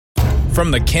from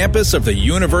the campus of the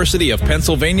University of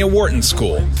Pennsylvania Wharton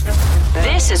School.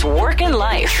 This is Work and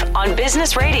Life on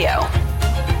Business Radio.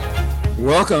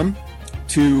 Welcome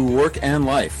to Work and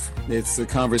Life. It's the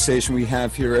conversation we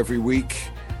have here every week,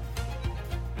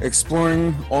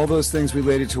 exploring all those things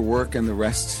related to work and the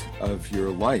rest of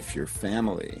your life, your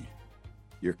family,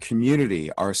 your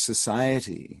community, our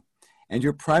society, and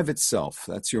your private self.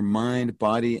 That's your mind,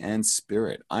 body, and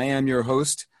spirit. I am your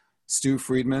host, Stu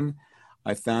Friedman.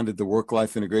 I founded the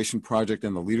Work-Life Integration Project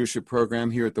and the Leadership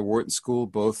Program here at the Wharton School,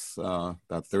 both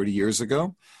about 30 years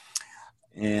ago.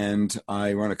 And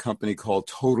I run a company called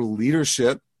Total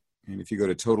Leadership. And if you go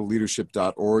to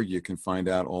totalleadership.org, you can find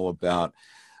out all about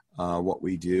what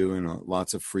we do, and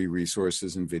lots of free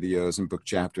resources and videos and book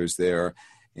chapters there,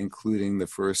 including the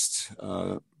first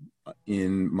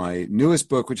in my newest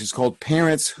book, which is called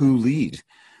Parents Who Lead,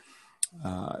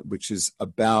 which is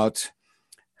about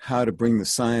how to bring the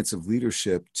science of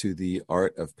leadership to the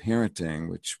art of parenting,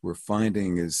 which we're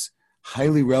finding is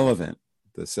highly relevant,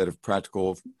 the set of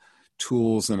practical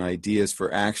tools and ideas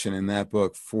for action in that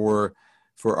book for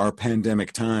our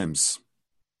pandemic times.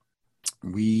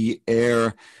 We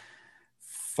air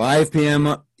 5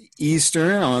 p.m.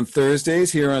 Eastern on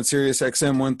Thursdays here on Sirius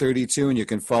XM 132, and you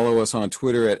can follow us on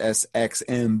Twitter at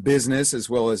SXM Business, as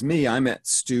well as me. I'm at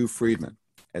Stu Friedman,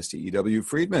 S-T-E-W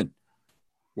Friedman.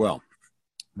 Well,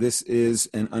 this is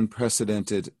an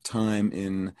unprecedented time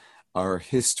in our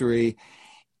history,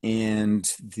 and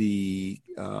the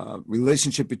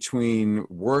relationship between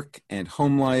work and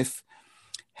home life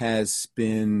has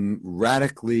been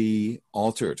radically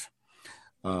altered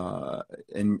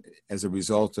and as a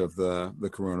result of the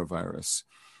coronavirus.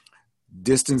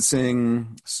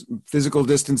 Distancing, physical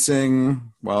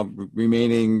distancing, while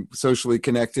remaining socially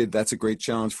connected, that's a great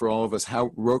challenge for all of us.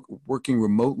 How working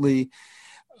remotely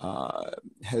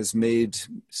has made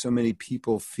so many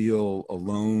people feel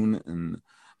alone and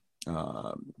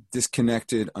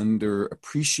disconnected,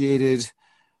 underappreciated.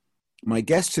 My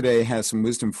guest today has some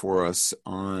wisdom for us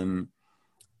on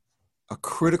a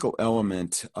critical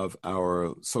element of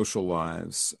our social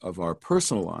lives, of our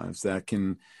personal lives, that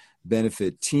can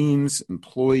benefit teams,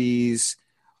 employees,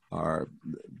 our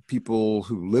people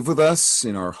who live with us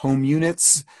in our home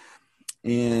units,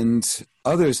 and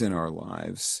others in our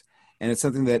lives. And it's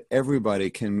something that everybody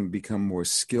can become more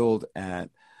skilled at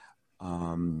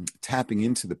tapping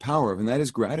into the power of, and that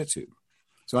is gratitude.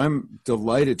 So I'm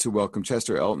delighted to welcome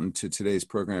Chester Elton to today's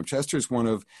program. Chester is one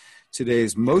of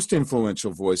today's most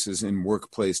influential voices in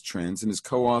workplace trends and is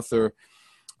co-author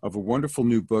of a wonderful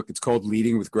new book. It's called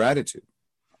Leading with Gratitude: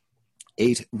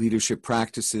 8 Leadership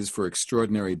Practices for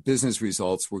Extraordinary Business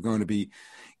Results. We're going to be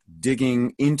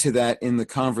digging into that in the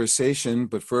conversation.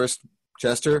 But first,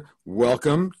 Chester,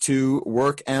 welcome to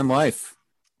Work and Life.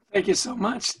 Thank you so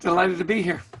much. Delighted to be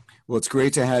here. Well, it's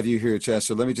great to have you here,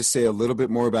 Chester. Let me just say a little bit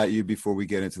more about you before we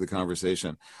get into the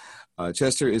conversation.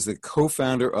 Chester is the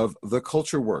co-founder of The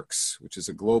Culture Works, which is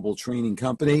a global training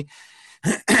company,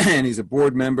 and he's a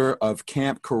board member of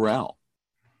Camp Corral,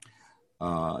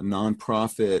 a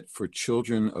nonprofit for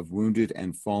children of wounded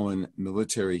and fallen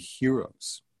military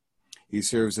heroes. He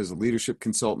serves as a leadership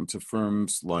consultant to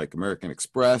firms like American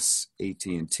Express,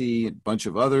 AT&T, and a bunch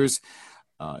of others.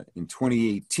 In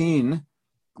 2018,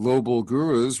 Global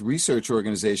Gurus research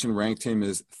organization ranked him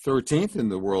as 13th in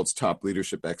the world's top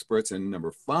leadership experts and number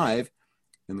 5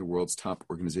 in the world's top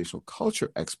organizational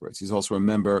culture experts. He's also a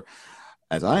member,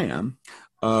 as I am,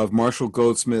 of Marshall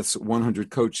Goldsmith's 100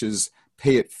 Coaches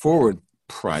Pay It Forward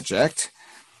project.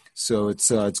 So it's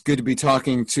good to be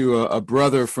talking to a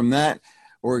brother from that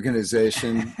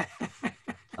organization.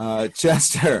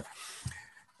 Chester,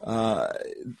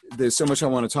 there's so much I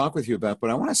want to talk with you about, but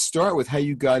I want to start with how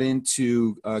you got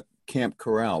into Camp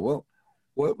Corral. Well,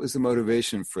 what was the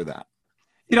motivation for that?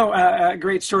 You know, a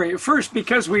great story. First,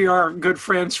 because we are good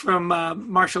friends from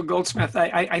Marshall Goldsmith,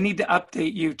 I need to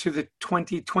update you to the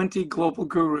 2020 Global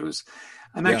Gurus.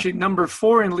 I'm actually number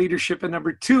 4 in leadership and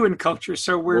number 2 in culture.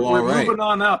 So we're moving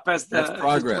on up as the... That's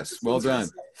progress. Well done.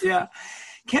 Yeah.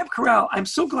 Camp Corral, I'm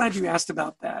so glad you asked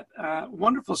about that.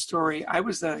 Wonderful story. I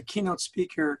was the keynote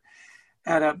speaker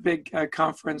at a big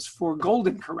conference for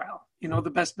Golden Corral, the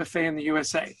best buffet in the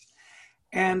USA.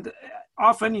 And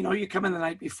often, you come in the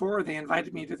night before, they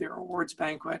invited me to their awards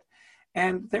banquet,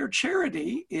 and their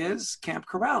charity is Camp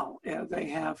Corral. They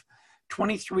have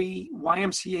 23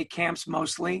 YMCA camps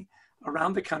mostly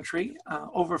around the country.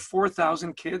 Over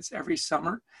 4,000 kids every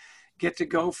summer get to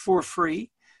go for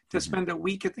free to spend a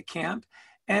week at the camp.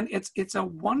 And it's a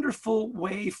wonderful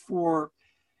way for,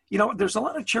 there's a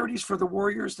lot of charities for the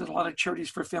warriors, there's a lot of charities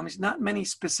for families, not many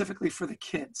specifically for the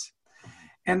kids.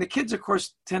 And the kids, of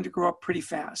course, tend to grow up pretty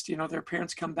fast. You know, their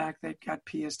parents come back, they've got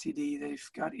PSTD, they've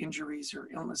got injuries or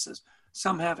illnesses.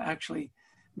 Some have actually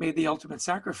made the ultimate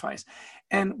sacrifice.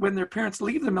 And when their parents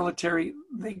leave the military,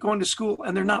 they go into school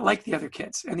and they're not like the other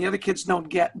kids. And the other kids don't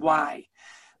get why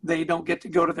they don't get to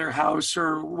go to their house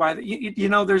or why,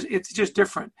 it's just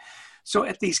different. So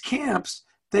at these camps,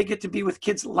 they get to be with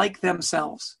kids like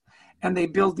themselves. And they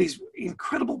build these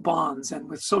incredible bonds, and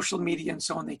with social media and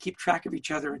so on, they keep track of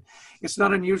each other. And it's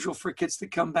not unusual for kids to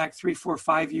come back 3, 4,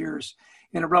 5 years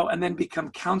in a row and then become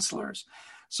counselors.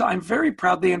 So I'm very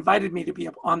proud they invited me to be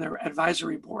on their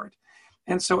advisory board.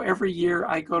 And so every year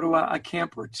I go to a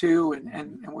camp or two,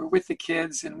 and we're with the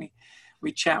kids, and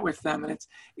we chat with them, and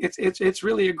it's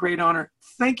really a great honor.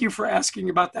 Thank you for asking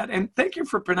about that, and thank you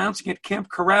for pronouncing it Camp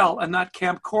Corral and not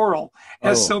Camp Coral,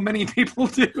 as so many people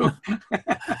do.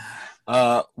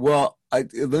 Let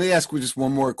me ask you just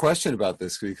one more question about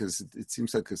this, because it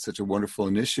seems like it's such a wonderful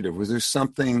initiative. Was there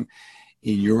something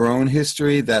in your own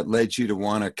history that led you to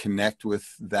want to connect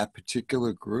with that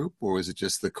particular group, or was it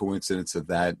just the coincidence of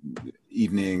that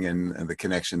evening and the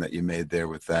connection that you made there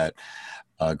with that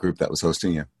group that was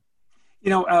hosting you? You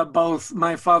know, both.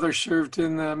 My father served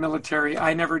in the military.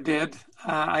 I never did.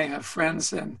 I have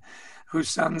friends whose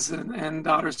sons and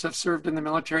daughters have served in the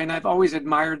military, and I've always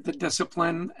admired the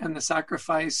discipline and the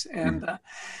sacrifice. And I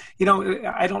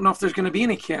don't know if there's going to be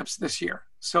any camps this year,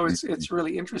 so it's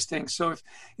really interesting. So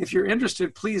if you're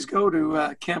interested, please go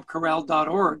to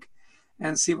campcorral.org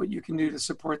and see what you can do to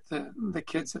support the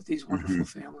kids of these wonderful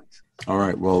families. All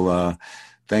right. Well,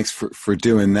 thanks for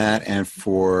doing that, and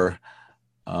for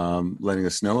letting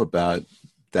us know about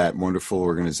that wonderful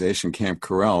organization, Camp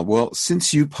Corral. Well,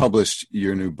 since you published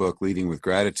your new book, Leading with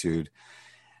Gratitude,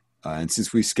 and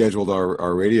since we scheduled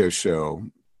our radio show,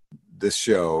 this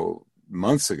show,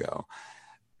 months ago,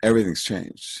 everything's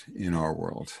changed in our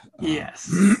world.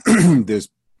 Yes. There's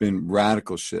been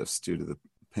radical shifts due to the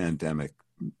pandemic.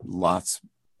 Lots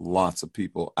of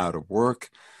people out of work,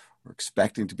 or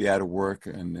expecting to be out of work,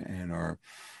 and are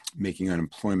making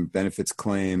unemployment benefits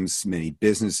claims. Many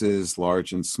businesses,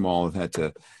 large and small, have had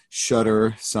to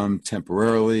shutter, some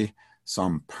temporarily,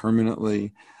 some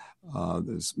permanently.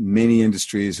 There's many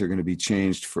industries are going to be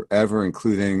changed forever,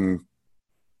 including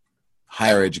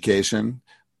higher education,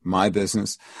 my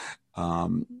business.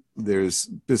 There's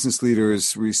business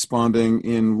leaders responding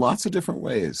in lots of different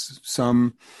ways,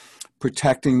 some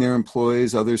protecting their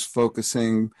employees, others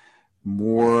focusing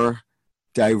more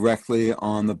directly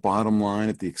on the bottom line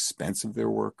at the expense of their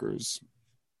workers.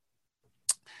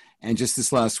 And just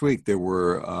this last week, there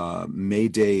were May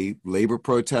Day labor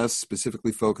protests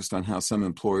specifically focused on how some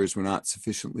employers were not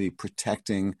sufficiently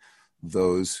protecting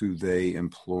those who they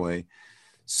employ.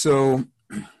 So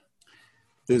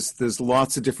there's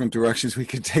lots of different directions we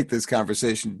could take this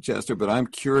conversation, Chester, but I'm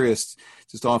curious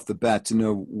just off the bat to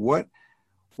know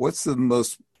what's the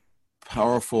most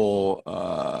powerful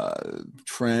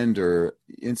trend or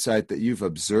insight that you've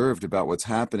observed about what's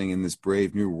happening in this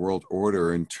brave new world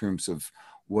order in terms of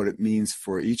what it means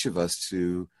for each of us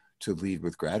to lead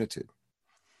with gratitude?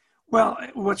 Well,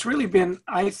 what's really been,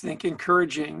 I think,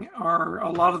 encouraging are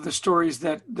a lot of the stories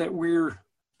that we're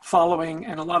following,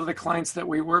 and a lot of the clients that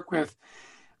we work with,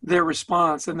 their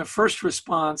response. And the first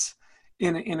response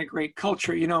in a great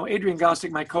culture. You know, Adrian Gostick,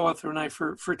 my co-author, and I,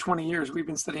 for 20 years, we've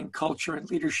been studying culture and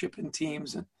leadership in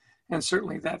teams, and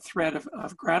certainly that thread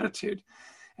of gratitude,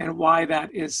 and why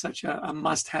that is such a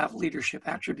must-have leadership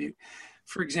attribute.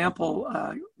 For example,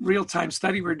 real-time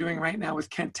study we're doing right now with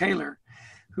Kent Taylor,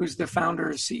 who's the founder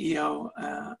and CEO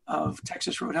of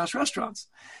Texas Roadhouse Restaurants.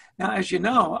 Now, as you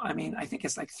know, I mean, I think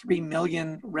it's like 3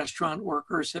 million restaurant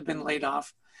workers have been laid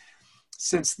off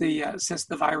since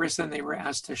the virus, and they were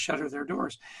asked to shutter their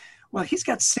doors. Well, he's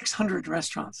got 600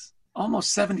 restaurants,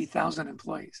 almost 70,000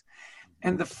 employees.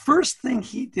 And the first thing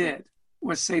he did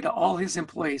was say to all his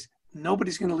employees,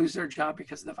 nobody's going to lose their job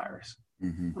because of the virus.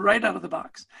 Mm-hmm. Right out of the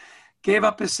box. Gave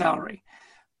up his salary,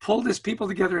 pulled his people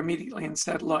together immediately and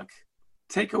said, look,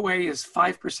 takeaway is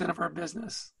 5% of our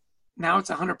business. Now it's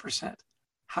 100%.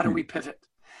 How do we pivot?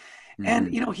 Mm-hmm.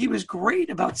 And, you know, he was great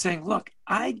about saying, look,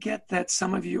 I get that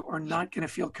some of you are not going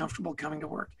to feel comfortable coming to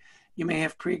work. You may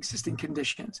have pre-existing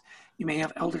conditions. You may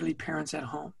have elderly parents at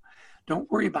home.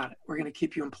 Don't worry about it. We're going to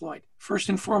keep you employed. First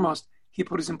and foremost, he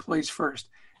put his employees first.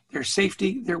 Their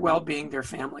safety, their well-being, their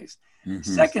families. Mm-hmm.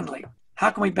 Secondly,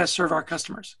 how can we best serve our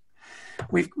customers?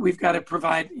 We've got to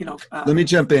provide, you know. Let me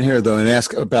jump in here, though, and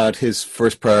ask about his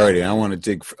first priority. I want to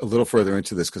dig a little further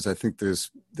into this because I think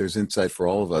there's insight for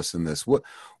all of us in this. What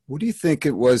do you think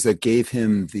it was that gave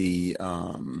him the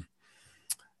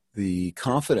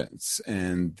confidence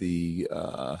and the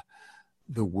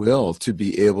the will to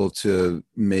be able to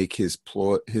make his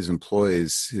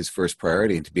employees his first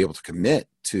priority, and to be able to commit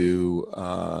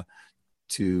to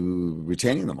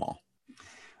retaining them all?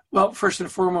 Well, first and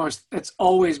foremost, it's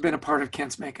always been a part of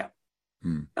Kent's makeup.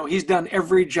 No, he's done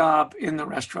every job in the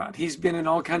restaurant. He's been in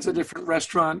all kinds of different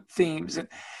restaurant themes.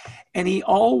 And he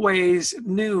always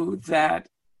knew that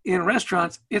in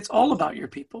restaurants, it's all about your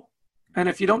people. And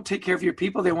if you don't take care of your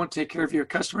people, they won't take care of your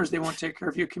customers. They won't take care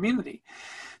of your community.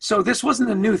 So this wasn't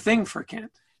a new thing for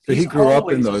Kent. So he grew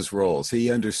up in those roles.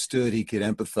 He understood, he could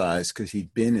empathize because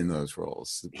he'd been in those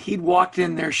roles. He'd walked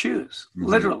in their shoes,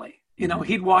 literally. You know,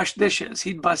 he'd wash dishes,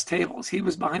 he'd bus tables, he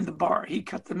was behind the bar, he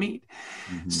cut the meat.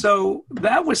 So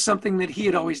that was something that he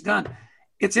had always done.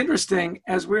 It's interesting,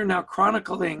 as we're now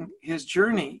chronicling his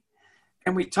journey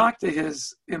and we talk to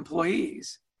his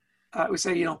employees, we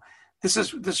say, you know, this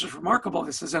is remarkable,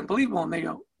 this is unbelievable. And they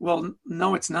go, well,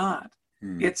 no, it's not.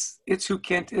 It's who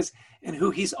Kent is and who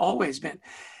he's always been.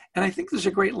 And I think there's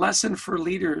a great lesson for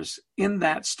leaders in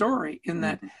that story, in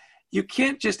that you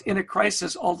can't just in a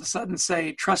crisis all of a sudden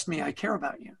say, trust me, I care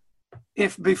about you.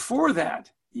 If before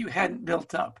that you hadn't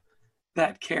built up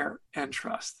that care and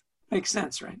trust. Makes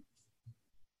sense, right?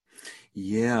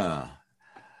 Yeah.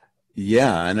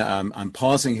 And I'm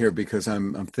pausing here because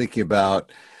I'm thinking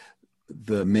about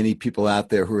the many people out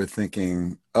there who are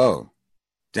thinking, oh,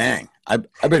 dang, I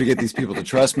better get these people to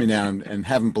trust me now and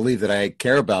have them believe that I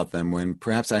care about them, when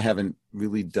perhaps I haven't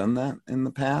really done that in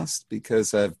the past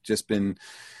because I've just been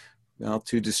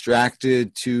too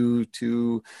distracted, too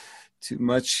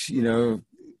much,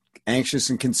 anxious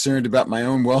and concerned about my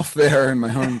own welfare and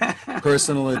my own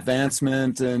personal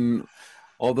advancement and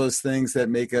all those things that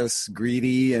make us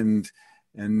greedy and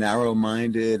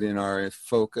narrow-minded in our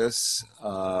focus.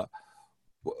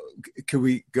 Could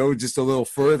we go just a little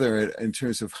further in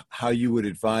terms of how you would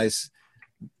advise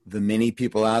the many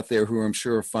people out there who I'm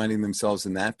sure are finding themselves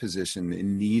in that position,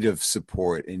 in need of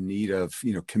support, in need of,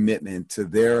 commitment to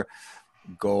their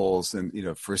goals and,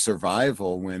 for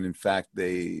survival, when in fact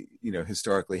they,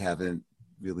 historically haven't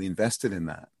really invested in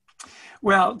that?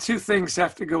 Well, two things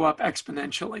have to go up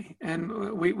exponentially.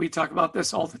 And we talk about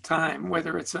this all the time,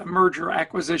 whether it's a merger,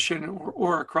 acquisition,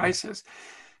 or a crisis.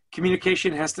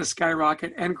 Communication has to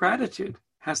skyrocket and gratitude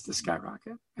has to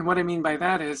skyrocket. And what I mean by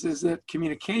that is that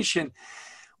communication,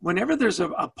 whenever there's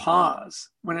a pause,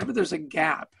 whenever there's a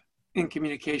gap in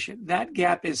communication, that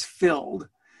gap is filled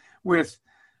with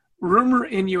rumor,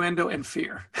 innuendo, and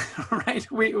fear, right?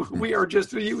 We are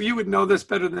just, you would know this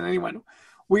better than anyone.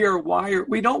 We are wired.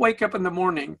 We don't wake up in the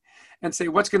morning and say,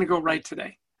 what's going to go right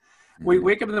today? We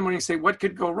wake up in the morning and say, what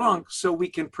could go wrong, so we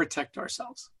can protect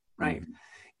ourselves, right?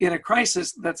 In a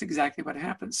crisis, that's exactly what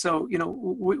happens. So,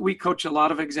 we coach a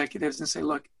lot of executives and say,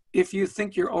 look, if you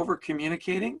think you're over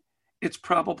communicating, it's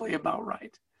probably about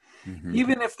right.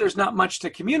 Even if there's not much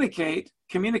to communicate,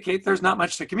 there's not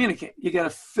much to communicate. You got to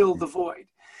fill the void.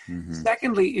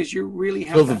 Secondly, is you really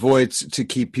have fill the void to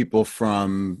keep people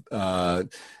from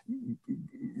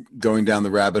going down the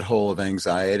rabbit hole of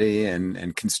anxiety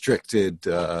and constricted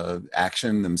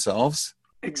action themselves.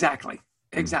 Exactly.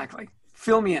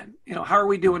 Fill me in. How are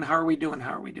we doing?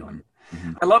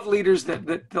 I love leaders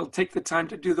that they'll take the time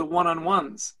to do the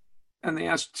one-on-ones, and they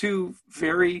ask two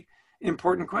very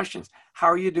important questions. How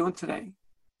are you doing today?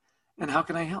 And how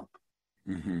can I help?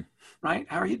 Right?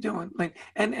 How are you doing?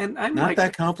 And I'm not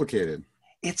that complicated.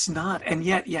 It's not. And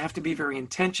yet you have to be very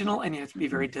intentional and you have to be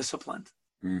very disciplined.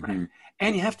 Right?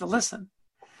 And you have to listen.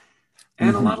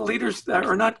 And a lot of leaders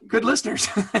are not good listeners.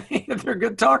 They're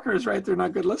good talkers, right? They're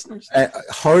not good listeners.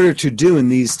 Harder to do in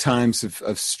these times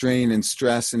of strain and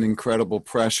stress and incredible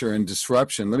pressure and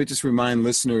disruption. Let me just remind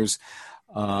listeners,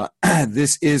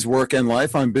 this is Work and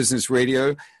Life on Business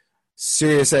Radio,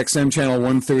 Sirius XM Channel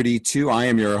 132. I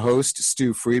am your host,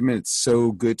 Stu Friedman. It's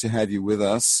so good to have you with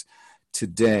us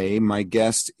today. My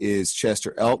guest is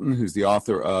Chester Elton, who's the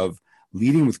author of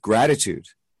Leading with Gratitude,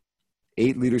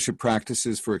 8 Leadership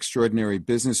Practices for Extraordinary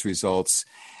Business Results.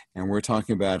 And we're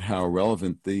talking about how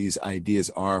relevant these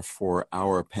ideas are for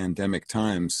our pandemic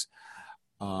times.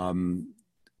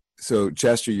 So,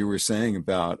 Chester, you were saying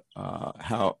about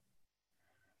how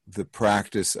the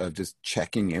practice of just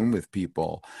checking in with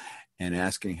people and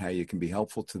asking how you can be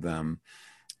helpful to them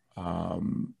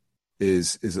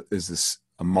is this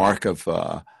a mark of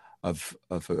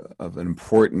an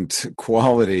important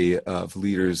quality of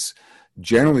leaders,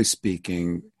 generally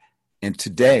speaking. And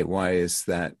today, why is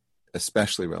that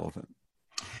especially relevant?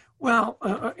 Well,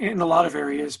 in a lot of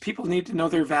areas, people need to know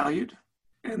they're valued,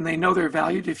 and they know they're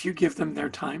valued if you give them their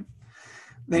time.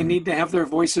 They need to have their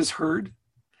voices heard.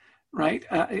 right?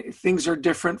 Things are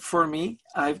different for me.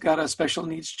 I've got a special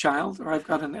needs child, or I've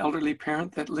got an elderly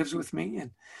parent that lives with me,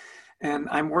 and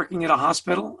I'm working at a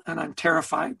hospital, and I'm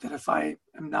terrified that if I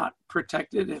am not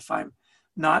protected, if I'm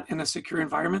not in a secure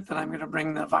environment, that I'm going to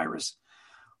bring the virus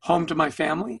home to my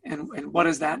family. And what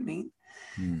does that mean?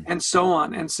 And so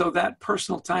on. And so that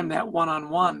personal time, that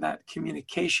one-on-one, that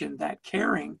communication, that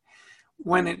caring,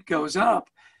 when it goes up,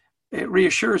 it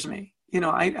reassures me.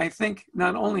 I think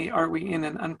not only are we in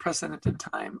an unprecedented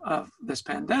time of this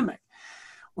pandemic,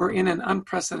 we're in an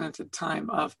unprecedented time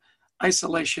of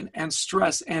isolation and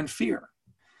stress and fear.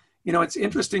 It's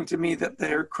interesting to me that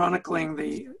they're chronicling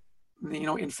the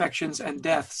infections and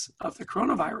deaths of the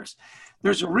coronavirus.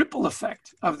 There's a ripple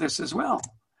effect of this as well.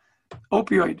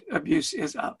 Opioid abuse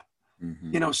is up.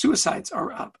 Suicides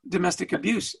are up. Domestic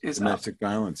abuse is up. Domestic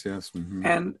violence, yes.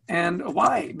 And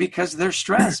why? Because they're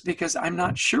stressed, because I'm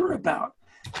not sure about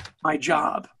my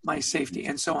job, my safety,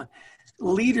 and so on.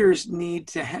 Leaders need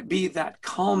to be that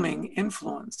calming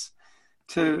influence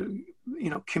to,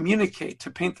 communicate, to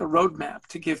paint the roadmap,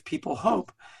 to give people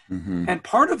hope. And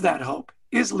part of that hope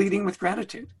is leading with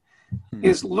gratitude,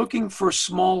 is looking for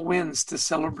small wins to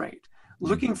celebrate,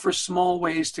 looking for small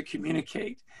ways to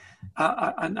communicate.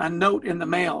 A note in the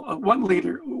mail. One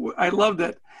leader, I loved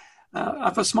it,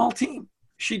 of a small team.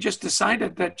 She just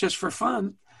decided that just for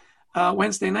fun,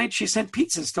 Wednesday night, she sent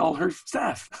pizzas to all her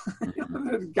staff.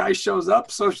 The guy shows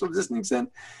up, social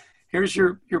distancing. Here's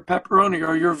your pepperoni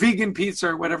or your vegan pizza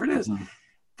or whatever it is.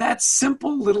 That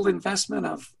simple little investment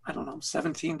of,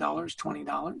 $17,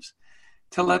 $20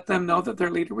 to let them know that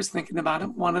their leader was thinking about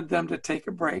them, wanted them to take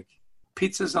a break.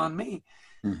 Pizza's on me.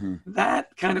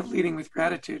 That kind of leading with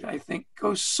gratitude, I think,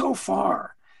 goes so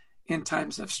far in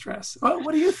times of stress. Well,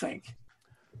 what do you think?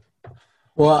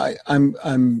 Well,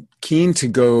 I'm keen to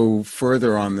go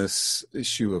further on this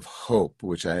issue of hope,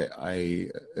 which I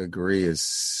agree is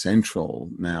central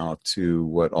now to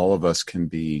what all of us can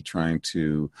be trying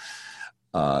to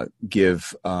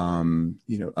give,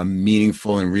 a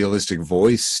meaningful and realistic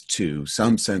voice to,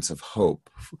 some sense of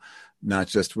hope, not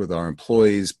just with our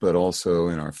employees, but also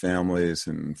in our families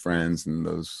and friends and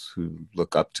those who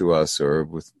look up to us or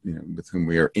with whom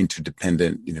we are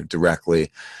interdependent,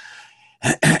 directly.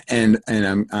 And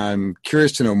I'm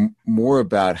curious to know more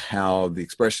about how the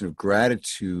expression of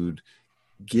gratitude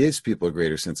gives people a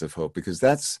greater sense of hope, because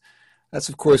that's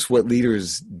of course what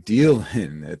leaders deal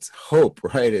in. It's hope,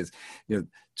 right? It's,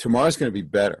 tomorrow's going to be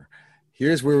better.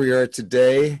 Here's where we are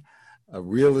today, a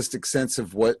realistic sense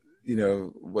of what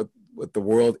the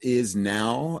world is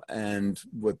now and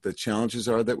what the challenges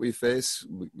are that we face.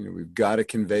 We've got to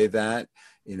convey that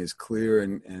in as clear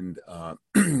and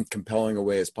compelling a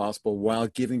way as possible while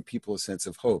giving people a sense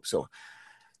of hope.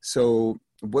 So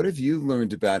what have you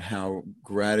learned about how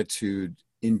gratitude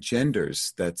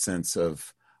engenders that sense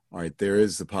of, all right, there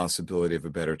is the possibility of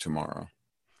a better tomorrow?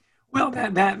 Well,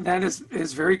 that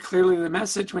is very clearly the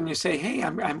message when you say, hey,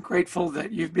 I'm grateful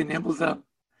that you've been able to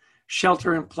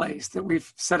shelter in place, that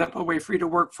we've set up a way for you to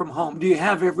work from home. Do you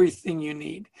have everything you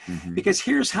need? Because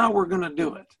here's how we're going to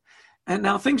do it. And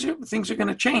now things are going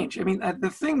to change. I mean, the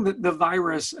thing that the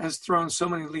virus has thrown so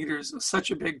many leaders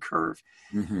such a big curve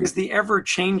is the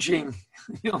ever-changing,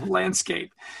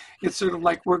 landscape. It's sort of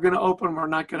like, we're going to open, we're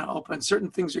not going to open.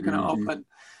 Certain things are going to open.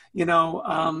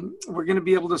 We're going to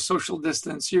be able to social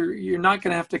distance. You're not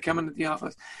going to have to come into the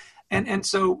office. And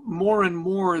so more and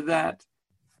more that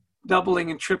doubling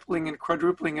and tripling and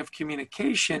quadrupling of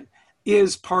communication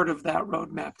is part of that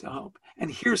roadmap to hope.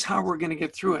 And here's how we're going to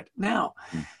get through it. Now,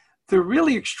 the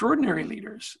really extraordinary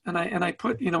leaders, and I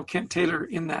put, Kent Taylor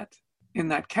in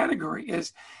that category,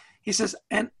 is he says,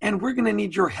 and we're going to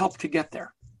need your help to get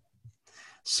there.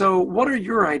 So what are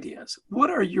your ideas?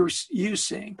 What are you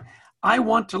seeing? I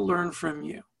want to learn from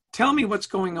you. Tell me what's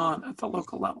going on at the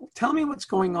local level. Tell me what's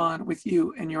going on with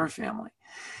you and your family.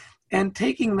 And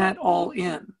taking that all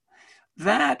in,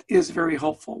 that is very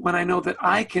hopeful when I know that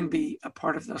I can be a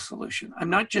part of the solution. I'm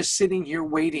not just sitting here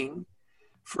waiting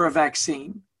for a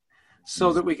vaccine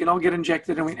so that we can all get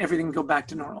injected and everything can go back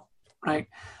to normal, right?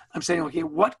 I'm saying, okay,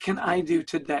 what can I do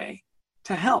today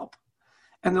to help?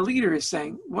 And the leader is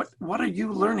saying, what are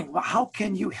you learning? Well, how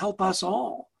can you help us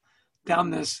all down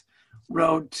this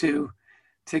road to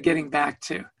getting back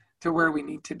to where we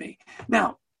need to be?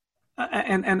 Now,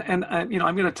 and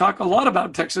I'm going to talk a lot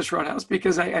about Texas Roadhouse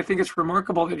because I think it's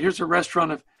remarkable that here's a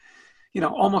restaurant of,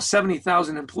 almost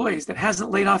 70,000 employees that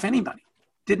hasn't laid off anybody,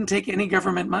 didn't take any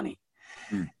government money,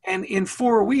 and in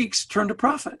 4 weeks turned a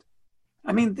profit.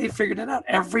 I mean, they figured it out.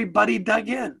 Everybody dug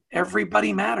in.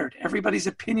 Everybody mattered. Everybody's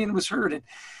opinion was heard,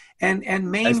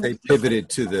 and Maine, as they pivoted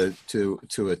to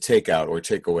a takeout or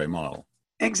takeaway model.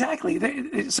 Exactly.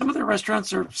 Some of the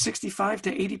restaurants are 65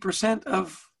 to 80%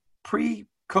 of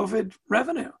pre-COVID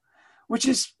revenue, which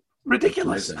is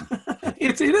ridiculous.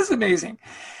 It is amazing.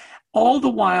 All the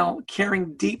while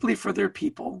caring deeply for their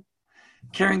people,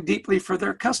 caring deeply for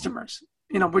their customers,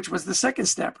 which was the second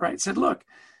step, right? Said, look,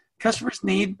 customers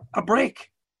need a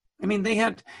break. I mean, they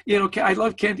had, I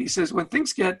love Kent. He says, when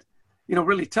things get,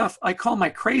 really tough, I call my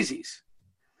crazies,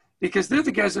 because they're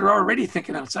the guys that are already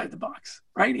thinking outside the box,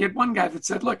 right? He had one guy that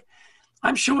said, look,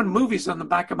 I'm showing movies on the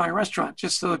back of my restaurant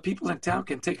just so that people in town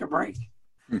can take a break.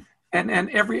 And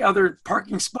every other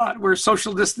parking spot, we're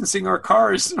social distancing our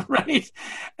cars, right?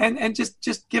 And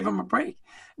just give them a break.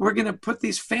 We're going to put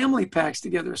these family packs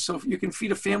together so you can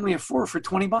feed a family of 4 for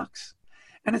 $20.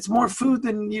 And it's more food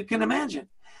than you can imagine.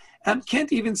 And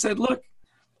Kent even said, look,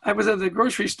 I was at the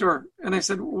grocery store and I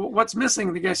said, what's missing?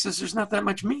 And the guy says, there's not that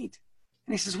much meat.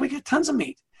 And he says, we got tons of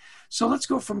meat. So let's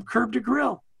go from curb to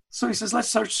grill. So he says, let's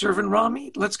start serving raw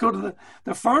meat. Let's go to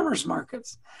the farmers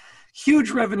markets.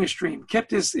 Huge revenue stream,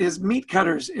 kept his meat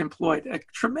cutters employed, a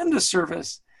tremendous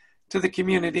service to the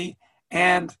community,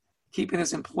 and keeping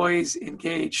his employees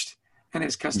engaged and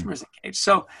his customers engaged.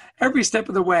 So every step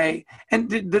of the way, and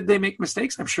did they make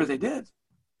mistakes? I'm sure they did.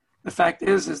 The fact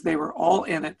is they were all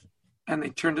in it and they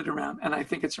turned it around. And I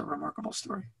think it's a remarkable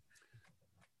story.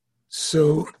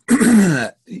 So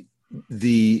that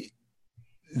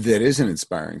is an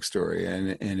inspiring story,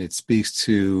 and it speaks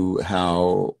to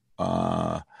how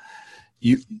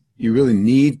you really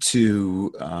need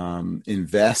to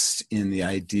invest in the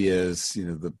ideas,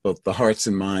 both the hearts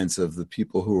and minds of the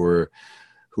people who are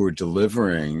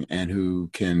delivering and who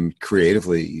can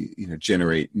creatively,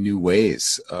 generate new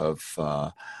ways of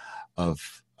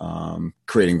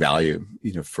creating value,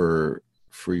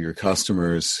 for your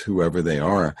customers, whoever they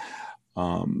are.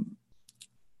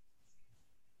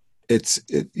 It's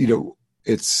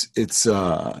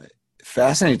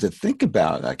fascinating to think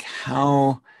about, like,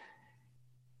 how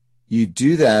you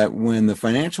do that when the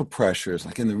financial pressures,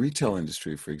 like in the retail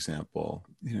industry, for example,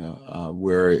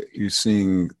 where you're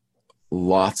seeing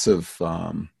lots of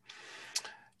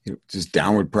just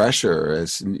downward pressure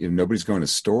as nobody's going to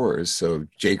stores. So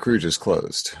J. Crew just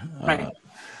closed. Right.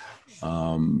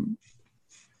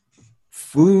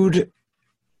 Food,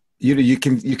 you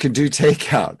can do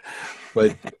takeout,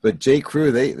 but J. Crew,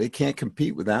 they can't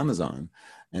compete with Amazon,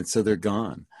 and so they're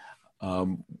gone.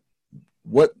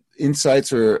 What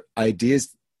insights or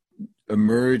ideas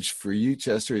emerge for you,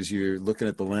 Chester, as you're looking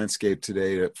at the landscape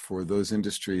today for those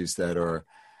industries that are,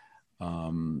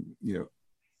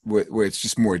 where it's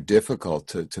just more difficult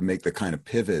to make the kind of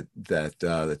pivot that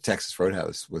the Texas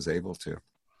Roadhouse was able to?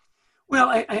 Well,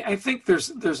 I think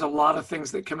there's a lot of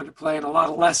things that come into play and a lot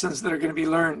of lessons that are going to be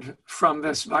learned from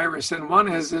this virus. And one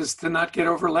is to not get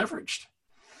over leveraged.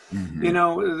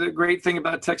 Mm-hmm. The great thing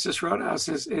about Texas Roadhouse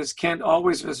is Kent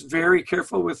always was very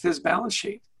careful with his balance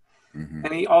sheet. Mm-hmm.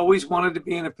 And he always wanted to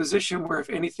be in a position where if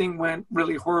anything went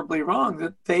really horribly wrong,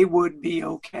 that they would be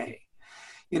okay.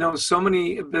 So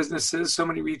many businesses, so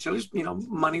many retailers,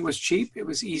 money was cheap. It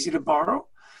was easy to borrow.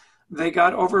 They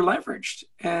got over leveraged,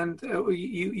 and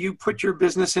you put your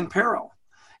business in peril.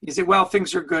 You say, well,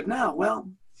 things are good now.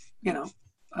 Well,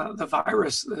 the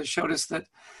virus showed us that,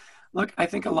 look, I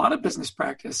think a lot of business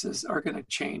practices are going to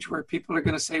change, where people are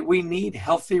going to say we need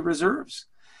healthy reserves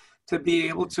to be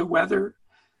able to weather,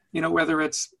 whether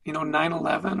it's,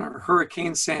 9/11 or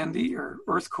Hurricane Sandy or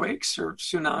earthquakes or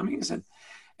tsunamis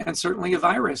and certainly a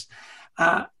virus.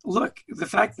 Look, the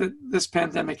fact that this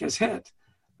pandemic has hit,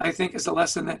 I think, is a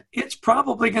lesson that it's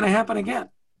probably going to happen again.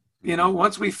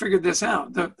 Once we figured this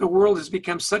out, the world has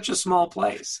become such a small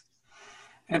place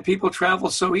and people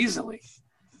travel so easily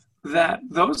that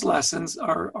those lessons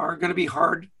are going to be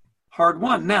hard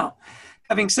won. Now,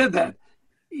 having said that,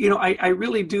 I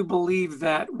really do believe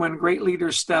that when great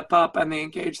leaders step up and they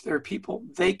engage their people,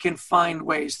 they can find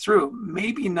ways through.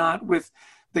 Maybe not with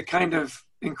the kind of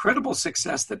incredible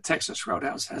success that Texas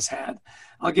Roadhouse has had.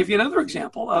 I'll give you another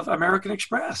example of American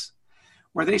Express,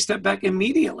 where they stepped back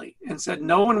immediately and said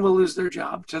no one will lose their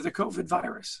job to the COVID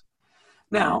virus.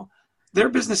 Now, their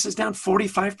business is down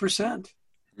 45%.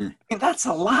 I mean, that's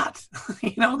a lot.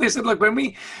 They said, look, when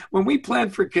we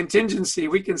plan for contingency,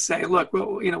 we can say, look,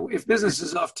 well, if business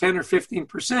is off 10 or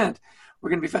 15%, we're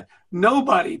going to be fine.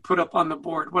 Nobody put up on the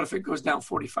board, what if it goes down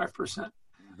 45%?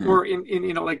 Or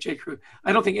in like J. Crew,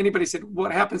 I don't think anybody said,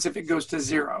 what happens if it goes to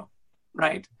zero,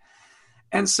 right?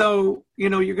 And so,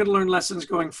 you're going to learn lessons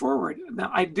going forward.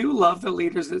 Now, I do love the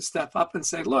leaders that step up and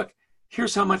say, look,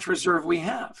 here's how much reserve we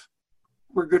have.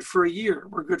 We're good for a year.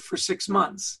 We're good for 6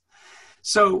 months.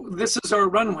 So this is our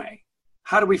runway.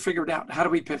 How do we figure it out? How do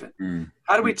we pivot?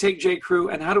 How do we take J.Crew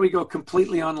and how do we go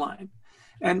completely online?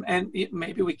 And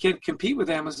maybe we can't compete with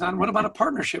Amazon. What about a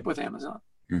partnership with Amazon?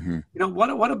 You know,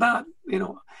 what about, you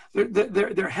know,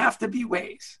 there have to be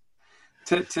ways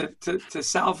to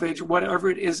salvage whatever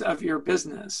it is of your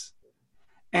business.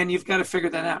 And you've got to figure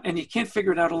that out. And you can't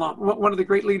figure it out alone. One of the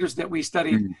great leaders that we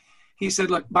studied, he said,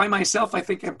 look, by myself, I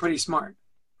think I'm pretty smart.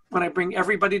 When I bring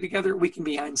everybody together, we can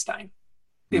be Einstein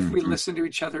if we listen to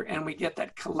each other and we get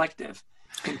that collective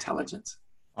intelligence.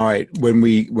 All right. When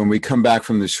we come back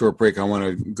from this short break, I want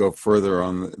to go further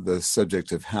on the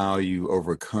subject of how you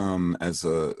overcome as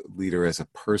a leader, as a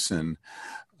person,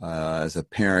 as a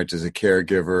parent, as a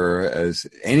caregiver, as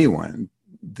anyone,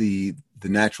 the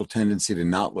natural tendency to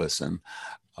not listen,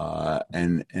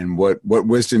 and what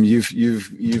wisdom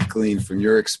you've gleaned from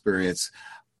your experience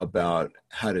about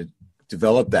how to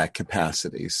develop that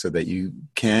capacity so that you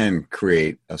can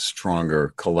create a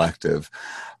stronger collective.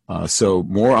 So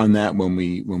more on that when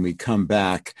we come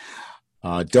back.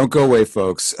 Don't go away,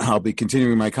 folks. I'll be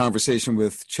continuing my conversation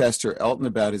with Chester Elton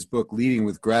about his book, Leading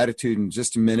with Gratitude, in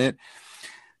just a minute.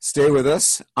 Stay with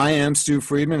us. I am Stu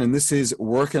Friedman, and this is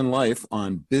Work and Life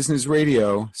on Business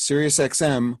Radio, Sirius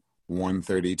XM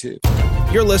 132.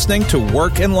 You're listening to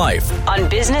Work and Life on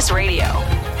Business Radio.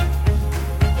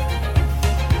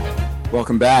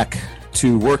 Welcome back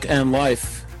to Work and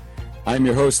Life. I'm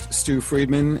your host, Stu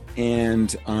Friedman,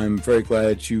 and I'm very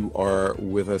glad you are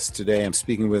with us today. I'm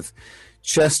speaking with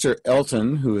Chester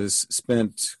Elton, who has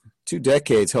spent 2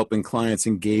 decades helping clients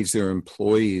engage their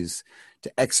employees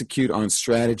to execute on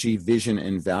strategy, vision,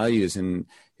 and values. And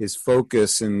his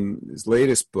focus in his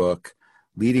latest book,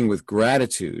 Leading with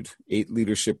Gratitude, 8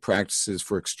 Leadership Practices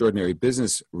for Extraordinary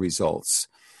Business Results,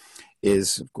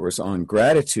 is, of course, on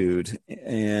gratitude.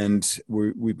 And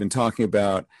we've been talking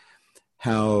about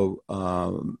how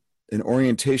an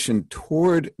orientation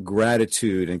toward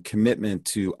gratitude and commitment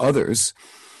to others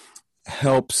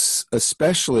helps,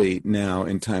 especially now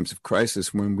in times of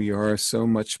crisis when we are so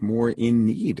much more in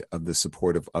need of the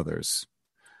support of others.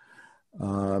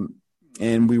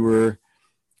 And we were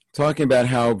talking about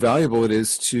how valuable it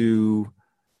is to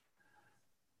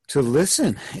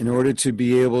listen in order to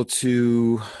be able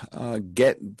to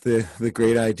get the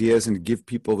great ideas and give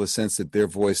people the sense that their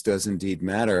voice does indeed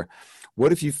matter.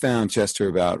 What have you found, Chester,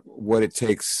 about what it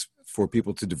takes for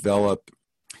people to develop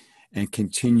and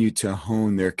continue to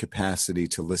hone their capacity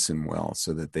to listen well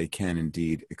so that they can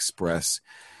indeed express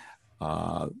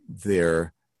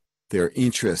their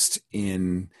interest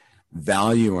in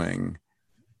valuing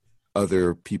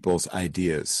other people's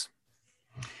ideas?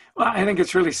 Well, I think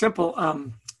it's really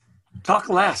simple. Talk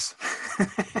less.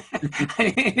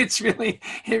 It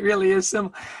really is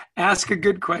simple. Ask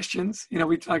good questions. You know,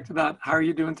 we talked about, how are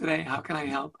you doing today? How can I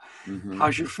help?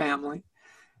 How's your family?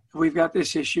 We've got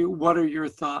this issue. What are your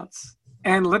thoughts?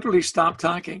 And literally stop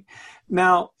talking.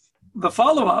 Now, the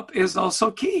follow-up is also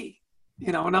key.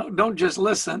 You know, don't just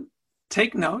listen,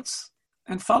 take notes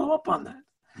and follow up on that.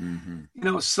 You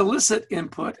know, solicit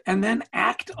input and then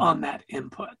act on that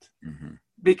input.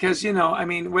 Because, you know, I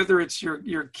mean, whether it's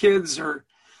your kids or,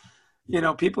 you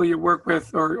know, people you work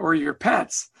with or your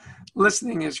pets,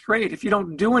 listening is great if you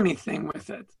don't do anything with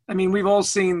it. I mean, we've all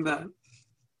seen the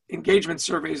engagement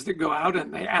surveys that go out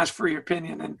and they ask for your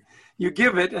opinion and you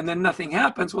give it and then nothing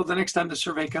happens. Well, the next time the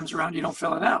survey comes around, you don't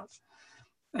fill it out.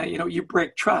 You know, you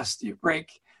break trust, you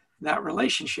break that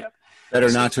relationship.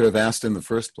 Better not to have asked in the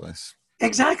first place.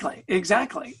 Exactly.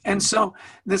 And so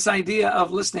this idea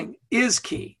of listening is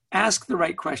key. Ask the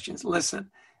right questions,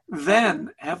 listen,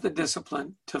 then have the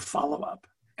discipline to follow up.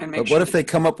 And make but what if they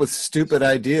come up with stupid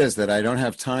ideas that I don't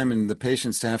have time and the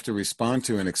patients to have to respond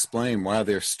to and explain why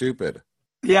they're stupid?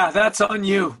 Yeah, that's on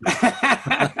you.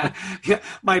 Yeah,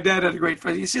 my dad had a great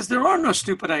phrase. He says, there are no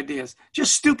stupid ideas,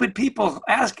 just stupid people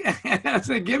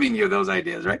giving you those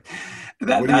ideas, right?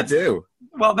 What do you do?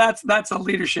 Well, that's a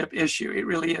leadership issue. It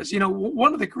really is. You know,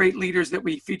 one of the great leaders that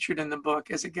we featured in the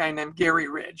book is a guy named Gary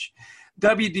Ridge,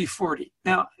 WD-40.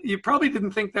 Now, you probably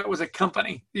didn't think that was a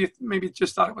company. You maybe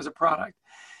just thought it was a product.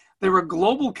 They're a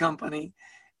global company,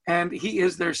 and he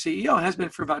is their CEO, has been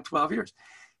for about 12 years.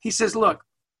 He says, look,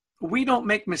 we don't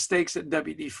make mistakes at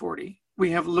WD-40.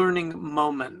 We have learning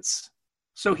moments.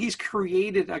 So he's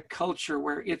created a culture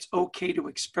where it's okay to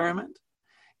experiment.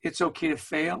 It's okay to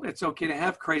fail. It's okay to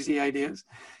have crazy ideas.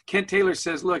 Kent Taylor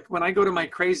says, look, when I go to my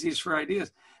crazies for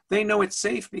ideas, they know it's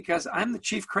safe because I'm the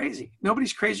chief crazy.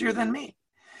 Nobody's crazier than me.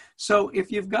 So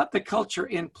if you've got the culture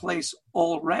in place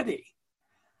already,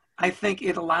 I think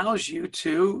it allows you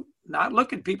to not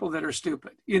look at people that are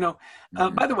stupid. You know,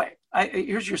 by the way,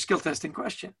 here's your skill testing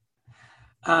question.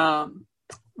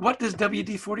 what does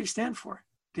WD-40 stand for?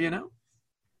 Do you know?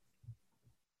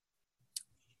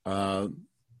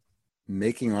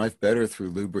 Making life better through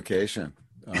lubrication.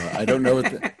 I don't know what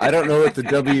the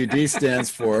WD stands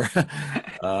for.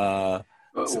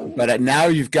 But now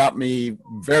you've got me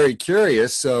very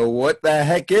curious. So what the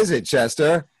heck is it,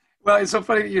 Chester? Well, it's so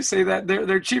funny that you say that.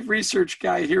 Their chief research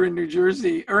guy here in New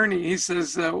Jersey, Ernie, he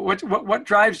says, what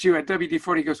drives you at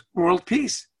WD-40? He goes, world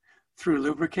peace through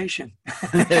lubrication.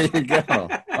 There you go.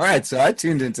 All right. So I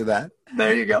tuned into that.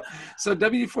 There you go. So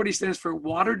WD-40 stands for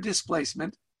water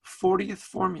displacement 40th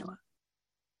formula.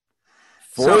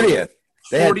 40th.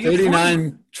 They had 39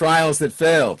 formula. Trials that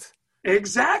failed.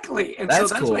 Exactly. And that's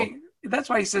so cool. That's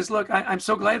why he says, look, I'm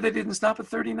so glad they didn't stop at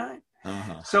 39.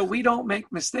 Uh-huh. So we don't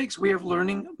make mistakes. We have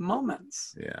learning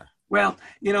moments. Yeah. Well,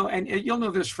 and you'll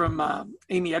know this from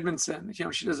Amy Edmondson.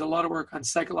 She does a lot of work on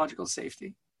psychological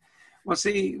safety. Well,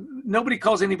 see, nobody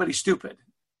calls anybody stupid.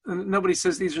 Nobody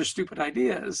says these are stupid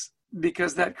ideas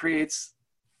because that creates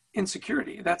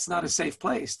insecurity. That's not a safe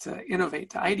place to innovate,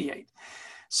 to ideate.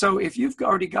 So if you've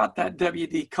already got that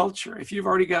WD culture, if you've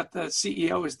already got the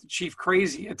CEO as the chief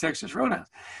crazy at Texas Roadhouse,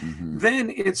 then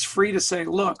it's free to say,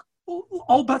 look,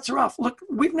 all bets are off. Look,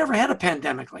 we've never had a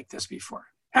pandemic like this before,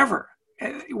 ever.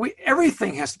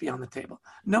 Everything has to be on the table,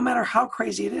 no matter how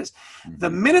crazy it is. The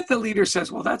minute the leader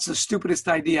says, well, that's the stupidest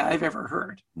idea I've ever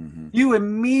heard, you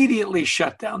immediately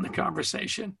shut down the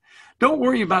conversation. Don't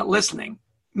worry about listening.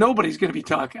 Nobody's going to be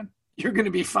talking. You're going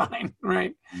to be fine,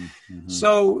 right?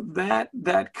 So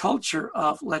that culture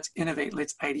of let's innovate,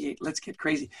 let's ideate, let's get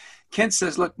crazy. Kent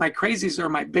says, look, my crazies are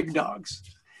my big dogs.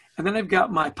 And then I've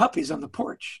got my puppies on the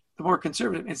porch, the more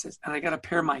conservative. And says, and I got to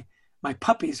pair my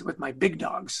puppies with my big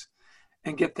dogs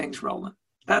and get things rolling.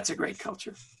 That's a great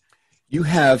culture. You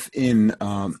have in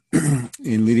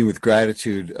Leading with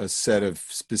Gratitude a set of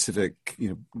specific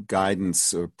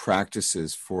guidance or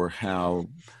practices for how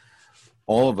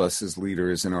all of us as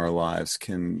leaders in our lives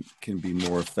can be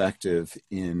more effective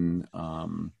in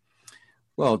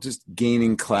just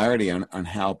gaining clarity on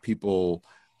how people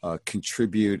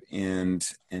contribute and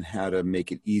how to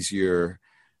make it easier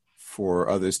for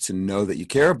others to know that you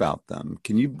care about them.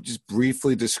 Can you just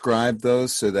briefly describe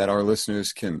those so that our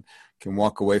listeners can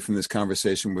walk away from this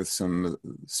conversation with some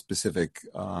specific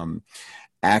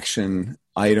action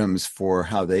items for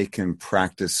how they can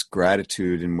practice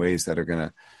gratitude in ways that are going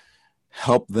to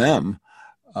help them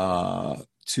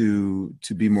to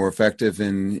be more effective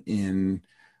in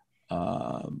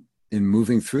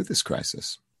moving through this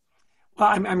crisis? Well,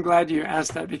 I'm glad you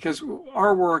asked that because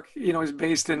our work, is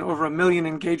based in over 1 million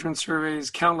engagement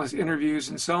surveys, countless interviews,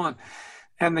 and so on.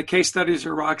 And the case studies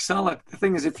are rock solid. The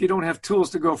thing is, if you don't have tools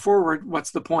to go forward,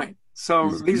 what's the point? So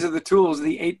these are the tools,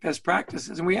 the 8 best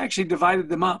practices. And we actually divided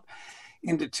them up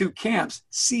into 2 camps,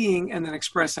 seeing and then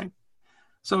expressing.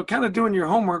 So kind of doing your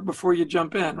homework before you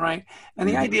jump in, right? And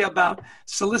the idea about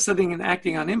soliciting and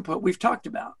acting on input, we've talked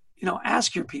about.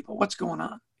 Ask your people, what's going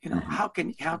on? How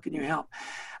can you help?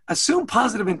 Assume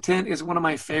positive intent is one of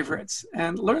my favorites,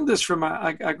 and learned this from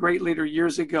a great leader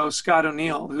years ago, Scott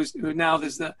O'Neill, who now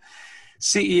is the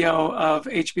CEO of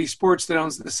HB Sports that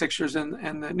owns the Sixers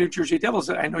and the New Jersey Devils.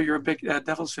 I know you're a big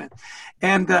Devils fan.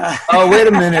 And oh, wait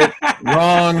a minute,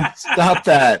 wrong. Stop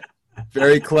that.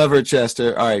 Very clever,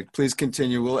 Chester. All right, please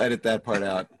continue. We'll edit that part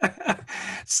out.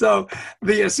 So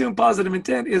the assume positive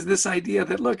intent is this idea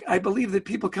that, look, I believe that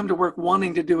people come to work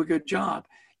wanting to do a good job.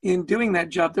 In doing that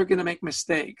job, they're going to make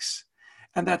mistakes,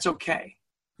 and that's okay.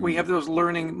 We have those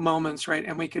learning moments, right?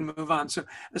 And we can move on. So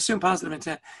assume positive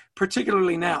intent,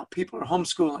 particularly now. People are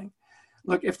homeschooling.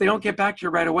 Look, if they don't get back to you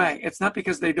right away, it's not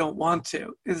because they don't want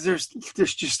to. There's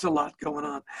just a lot going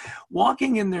on.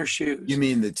 Walking in their shoes. You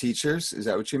mean the teachers? Is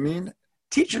that what you mean?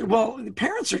 Teachers, well,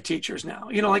 parents are teachers now.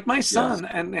 Like my son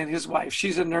and his wife.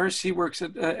 She's a nurse. He works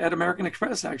at American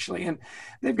Express, actually. And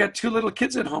they've got 2 little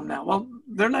kids at home now. Well,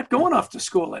 they're not going off to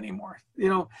school anymore.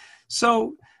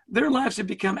 So their lives have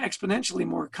become exponentially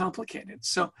more complicated.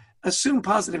 So assume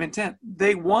positive intent.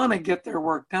 They want to get their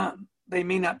work done. They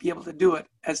may not be able to do it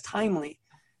as timely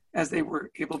as they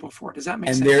were able before. Does that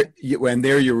make sense? And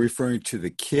there you're referring to the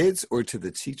kids or to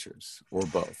the teachers or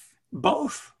both?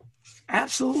 Both.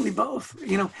 Absolutely both.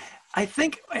 I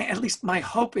think at least my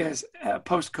hope is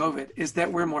post-COVID is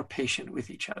that we're more patient with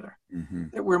each other,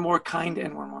 that we're more kind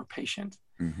and we're more patient.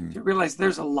 To realize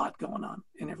there's a lot going on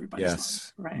in everybody's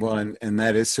life. Right? Well, and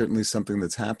that is certainly something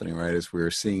that's happening, right? As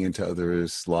we're seeing into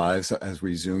others' lives, as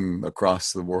we zoom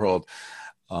across the world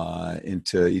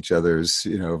into each other's,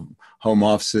 home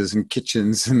offices and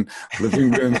kitchens and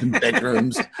living rooms and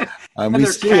bedrooms. And we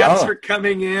their see, cats are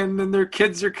coming in, and their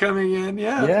kids are coming in.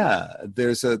 yeah.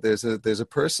 There's a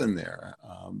person there,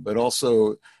 but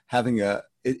also having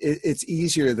it's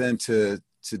easier then to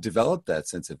develop that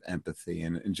sense of empathy,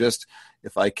 and just,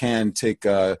 if I can take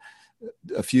a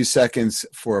few seconds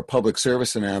for a public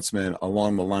service announcement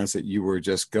along the lines that you were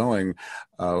just going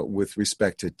with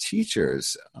respect to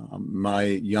teachers. My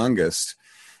youngest,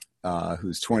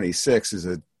 who's 26, is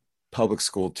a public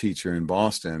school teacher in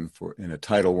Boston in a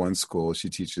Title I school. She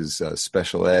teaches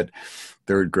special ed,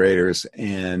 third graders.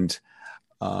 And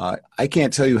I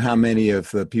can't tell you how many of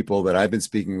the people that I've been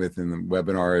speaking with in the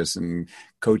webinars and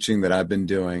coaching that I've been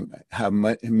doing, how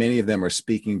many of them are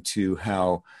speaking to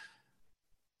how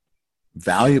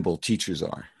valuable teachers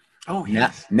are. Oh,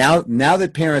 yes. Now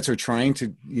that parents are trying to,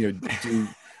 do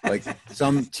like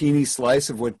some teeny slice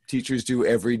of what teachers do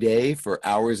every day for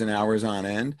hours and hours on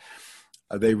end,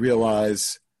 they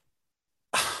realize,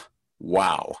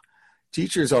 wow,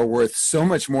 teachers are worth so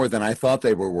much more than I thought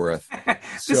they were worth.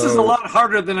 This is a lot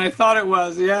harder than I thought it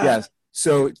was. Yeah. Yes.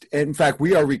 So, in fact,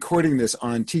 we are recording this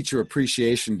on Teacher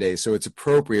Appreciation Day, so it's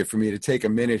appropriate for me to take a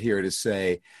minute here to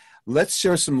say, let's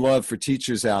show some love for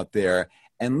teachers out there,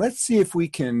 and let's see if we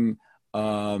can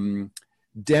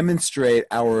demonstrate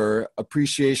our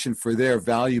appreciation for their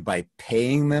value by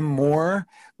paying them more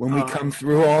when we come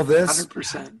through all this.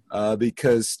 100%.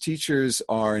 Because teachers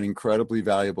are an incredibly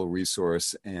valuable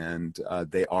resource, and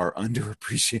they are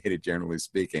underappreciated, generally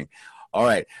speaking. All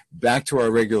right, back to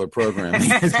our regular programming.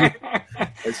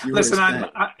 Listen,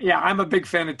 I'm a big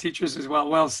fan of teachers as well.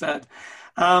 Well said.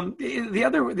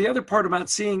 The other part about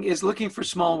seeing is looking for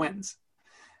small wins,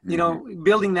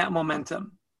 building that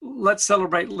momentum. Let's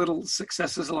celebrate little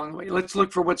successes along the way. Let's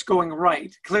look for what's going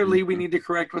right. Clearly, we need to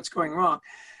correct what's going wrong.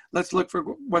 Let's look for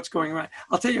what's going right.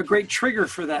 I'll tell you a great trigger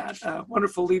for that. A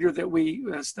wonderful leader that we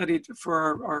studied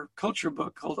for our culture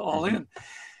book called All In,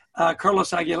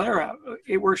 Carlos Aguilera.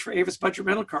 It works for Avis Budget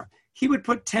Rental Car. He would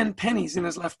put 10 pennies in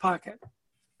his left pocket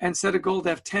and set a goal to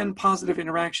have 10 positive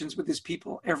interactions with his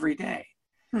people every day.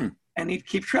 And he'd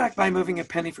keep track by moving a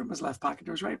penny from his left pocket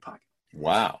to his right pocket.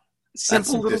 Wow.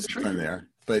 Simple little discipline trick there.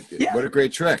 But what a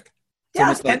great trick. It's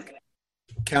almost like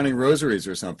counting rosaries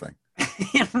or something.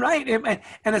 Right.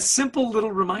 And a simple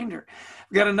little reminder.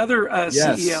 We've got another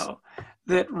CEO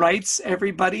that writes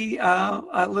everybody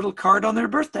a little card on their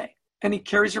birthday. And he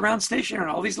carries around stationery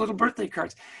and all these little birthday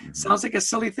cards. Sounds like a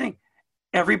silly thing.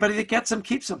 Everybody that gets them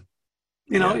keeps them.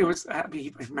 It was,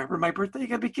 remember my birthday? You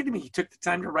got to be kidding me. He took the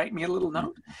time to write me a little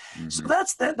note. So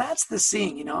that's the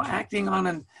seeing, acting on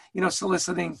and,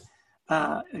 soliciting,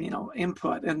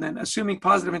 input, and then assuming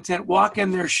positive intent, walk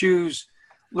in their shoes,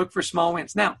 look for small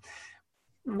wins. Now,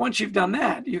 once you've done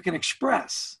that, you can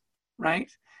express,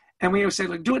 right? And we always say,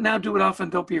 look, do it now, do it often,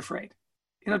 don't be afraid.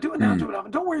 Do it now, do it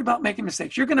often. Don't worry about making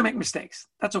mistakes. You're going to make mistakes.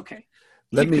 That's okay.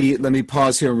 Let me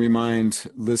pause here and remind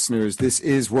listeners, this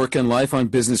is Work and Life on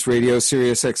Business Radio,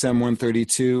 Sirius XM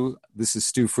 132. This is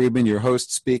Stu Friedman, your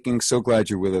host, speaking. So glad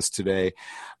you're with us today.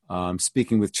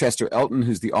 Speaking with Chester Elton,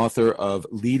 who's the author of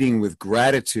Leading with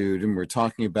Gratitude, and we're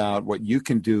talking about what you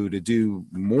can do to do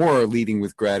more leading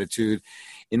with gratitude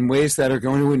in ways that are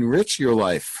going to enrich your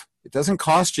life. It doesn't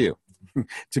cost you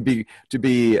to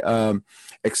be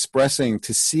expressing,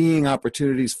 to seeing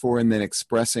opportunities for, and then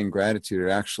expressing gratitude.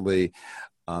 It actually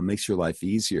makes your life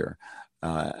easier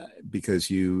because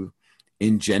you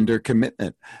engender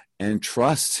commitment and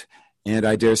trust, and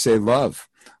I dare say love.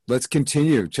 Let's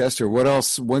continue. Chester, what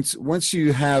else? Once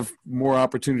you have more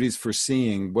opportunities for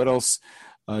seeing, what else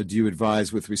do you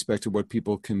advise with respect to what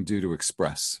people can do to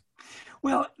express?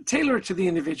 Well, tailor it to the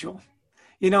individual.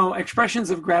 Expressions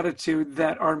of gratitude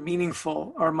that are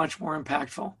meaningful are much more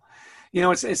impactful.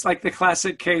 It's like the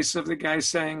classic case of the guy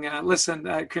saying,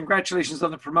 listen, congratulations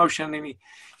on the promotion. And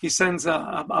he sends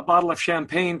a bottle of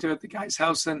champagne to the guy's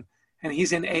house, and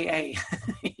he's in AA.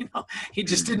 He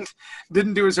just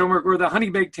didn't do his homework, or the honey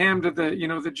baked ham to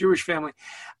the Jewish family.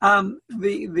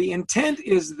 The intent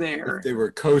is there. If they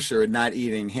were kosher and not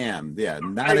eating ham. Yeah,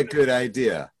 not a good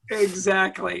idea.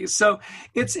 Exactly. So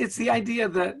it's the idea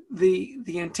that the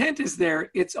intent is there.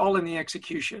 It's all in the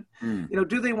execution.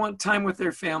 Do they want time with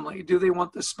their family? Do they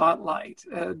want the spotlight?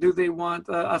 Do they want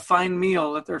a fine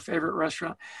meal at their favorite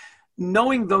restaurant?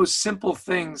 Knowing those simple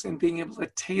things and being able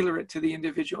to tailor it to the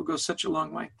individual goes such a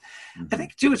long way. I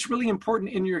think too, it's really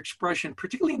important in your expression,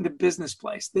 particularly in the business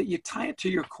place, that you tie it to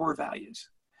your core values.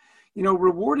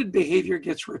 Rewarded behavior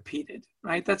gets repeated,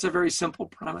 right? That's a very simple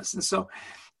premise. And so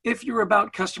if you're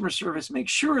about customer service, make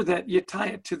sure that you tie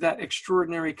it to that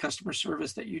extraordinary customer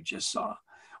service that you just saw,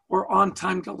 or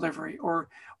on-time delivery, or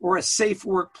a safe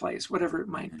workplace, whatever it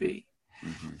might be.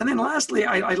 And then lastly,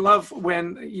 I love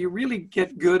when you really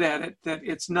get good at it, that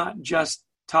it's not just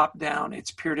top down,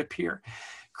 it's peer to peer.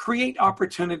 Create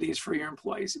opportunities for your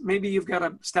employees. Maybe you've got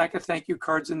a stack of thank you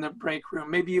cards in the break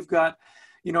room. Maybe you've got,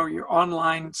 your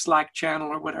online Slack channel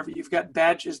or whatever. You've got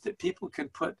badges that people can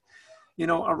put,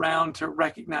 around to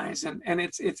recognize. And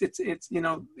it's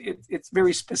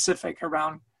very specific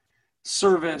around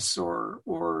service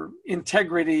or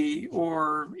integrity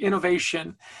or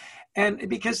innovation. And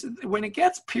because when it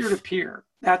gets peer to peer,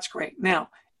 that's great. Now,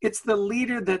 it's the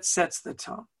leader that sets the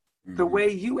tone. The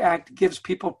way you act gives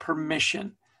people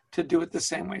permission to do it the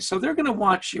same way. So they're going to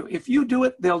watch you. If you do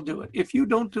it, they'll do it. If you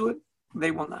don't do it,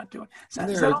 they will not do it.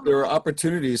 There are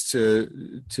opportunities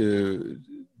to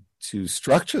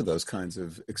structure those kinds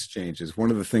of exchanges.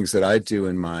 One of the things that I do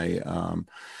in my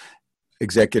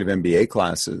executive MBA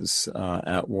classes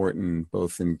at Wharton,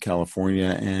 both in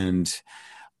California and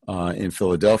in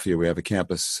Philadelphia, we have a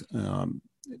campus,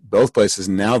 both places.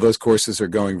 Now those courses are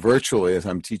going virtually as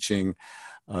I'm teaching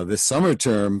this summer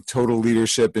term, Total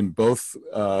Leadership in both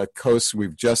coasts.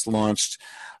 We've just launched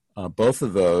both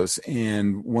of those.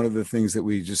 And one of the things that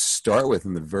we just start with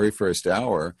in the very first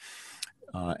hour,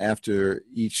 after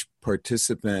each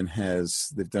participant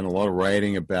they've done a lot of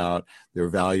writing about their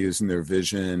values and their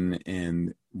vision.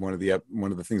 And one of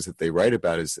the things that they write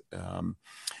about is an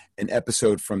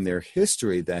episode from their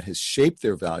history that has shaped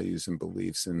their values and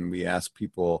beliefs. And we ask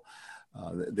people,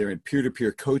 they're in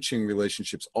peer-to-peer coaching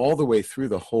relationships all the way through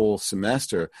the whole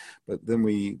semester, but then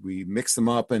we mix them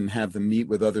up and have them meet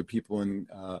with other people and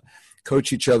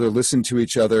coach each other, listen to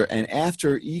each other. And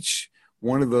after each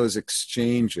one of those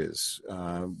exchanges,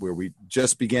 where we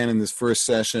just began in this first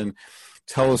session,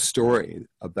 tell a story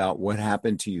about what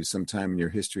happened to you sometime in your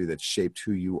history that shaped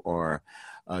who you are,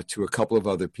 to a couple of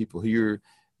other people who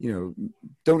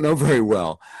don't know very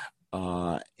well.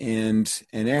 And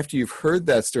after you've heard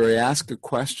that story, ask a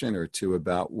question or two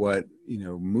about what,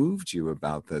 moved you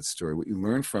about that story, what you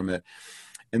learned from it.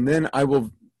 And then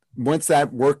once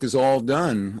that work is all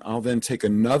done, I'll then take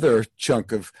another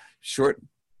chunk of short,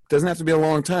 doesn't have to be a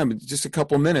long time, but just a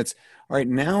couple minutes. All right,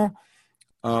 now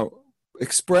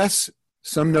express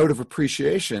some note of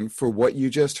appreciation for what you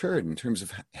just heard in terms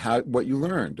of what you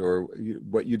learned or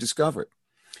what you discovered.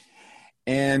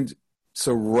 And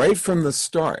so right from the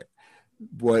start,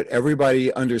 what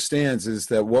everybody understands is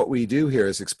that what we do here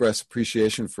is express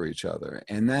appreciation for each other.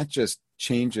 And that just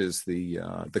changes the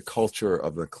culture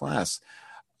of the class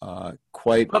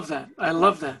quite I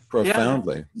love that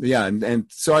profoundly. Yeah. And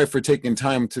sorry for taking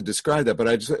time to describe that, but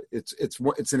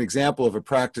it's an example of a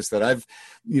practice that I've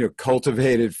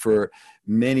cultivated for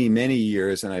many, many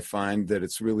years, and I find that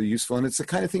it's really useful, and it's the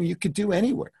kind of thing you could do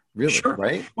anywhere, really. Sure.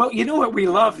 Right? Well, what we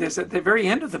love is at the very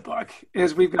end of the book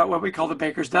is we've got what we call the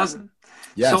Baker's Dozen.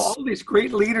 Yes. So all these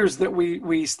great leaders that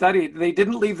we studied, they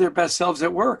didn't leave their best selves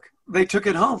at work. They took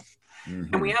it home.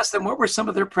 Mm-hmm. And we asked them what were some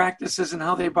of their practices and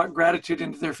how they brought gratitude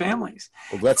into their families.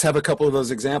 Well, let's have a couple of those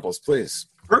examples, please.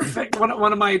 Perfect. One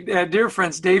of my dear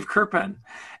friends, Dave Kirpin,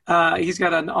 he's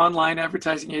got an online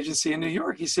advertising agency in New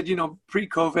York. He said,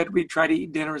 pre-COVID, we'd try to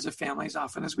eat dinner as a family as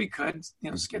often as we could,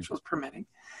 schedules permitting.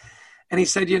 And he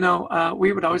said,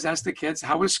 we would always ask the kids,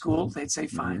 how was school? They'd say,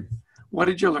 fine. Mm-hmm. What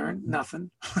did you learn?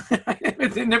 Nothing.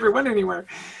 It never went anywhere.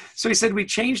 So he said, we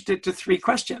changed it to 3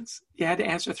 questions. You had to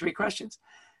answer 3 questions.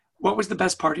 What was the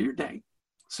best part of your day?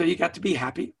 So you got to be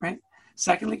happy, right?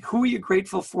 Secondly, who are you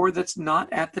grateful for that's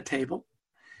not at the table?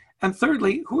 And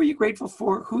thirdly, who are you grateful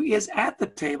for who is at the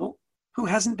table who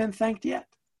hasn't been thanked yet?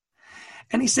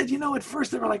 And he said, at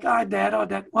first they were like,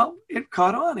 Dad. Well, it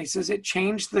caught on. He says, it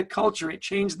changed the culture. It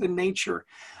changed the nature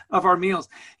of our meals.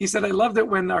 He said, I loved it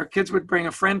when our kids would bring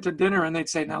a friend to dinner and they'd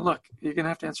say, now look, you're going to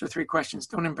have to answer 3 questions.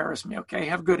 Don't embarrass me, okay?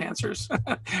 Have good answers.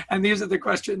 And these are the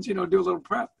questions, do a little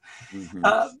prep.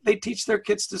 Mm-hmm. They teach their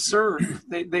kids to serve.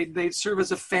 They serve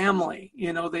as a family.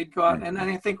 They'd go out. Mm-hmm. And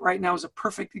I think right now is a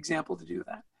perfect example to do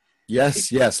that. Yes.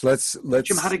 Let's teach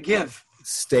them how to give.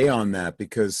 Stay on that,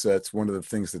 because that's one of the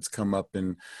things that's come up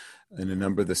in a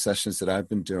number of the sessions that I've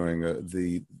been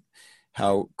doing,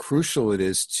 how crucial it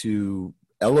is to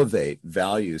elevate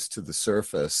values to the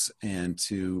surface and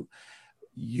to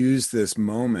use this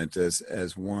moment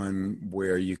as one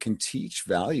where you can teach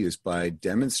values by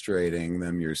demonstrating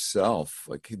them yourself.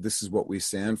 Like, this is what we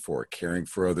stand for: caring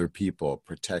for other people,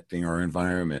 protecting our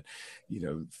environment,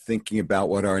 thinking about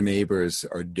what our neighbors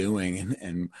are doing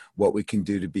and what we can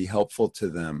do to be helpful to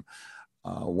them.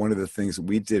 One of the things that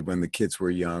we did when the kids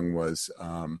were young was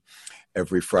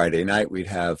every Friday night we'd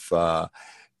have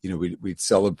we'd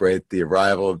celebrate the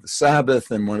arrival of the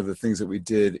Sabbath, and one of the things that we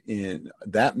did in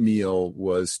that meal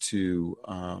was to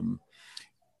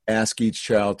ask each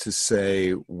child to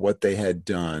say what they had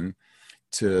done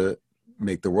to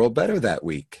make the world better that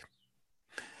week.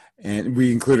 And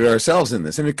we included ourselves in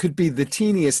this. And it could be the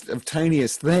teeniest of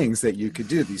tiniest things that you could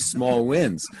do, these small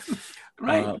wins.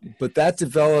 Right. But that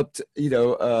developed,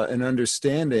 an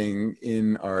understanding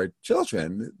in our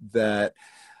children that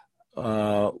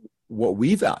what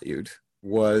we valued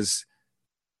was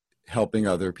helping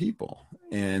other people.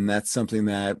 And that's something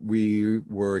that we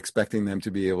were expecting them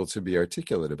to be able to be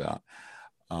articulate about.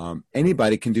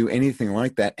 Anybody can do anything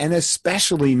like that, and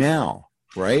especially now,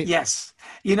 right? Yes.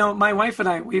 My wife and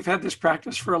I, we've had this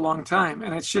practice for a long time,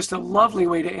 and it's just a lovely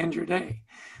way to end your day.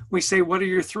 We say, what are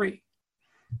your three?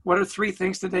 What are three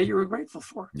things today you were grateful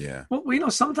for? Yeah.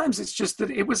 Well, sometimes it's just that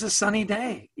it was a sunny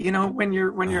day. When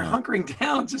you're hunkering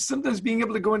down, just sometimes being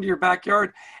able to go into your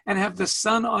backyard and have the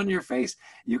sun on your face,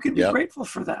 you can be grateful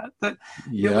for that.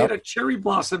 We had a cherry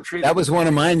blossom tree. That was one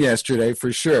of mine yesterday,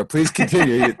 for sure. Please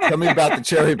continue. Tell me about the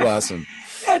cherry blossom.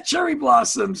 Yeah, cherry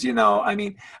blossoms.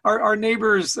 Our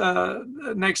neighbors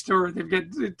next door, they've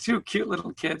got two cute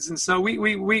little kids, and so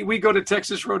we go to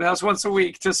Texas Roadhouse once a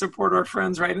week to support our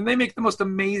friends, right? And they make the most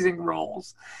amazing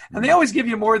rolls, and they always give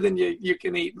you more than you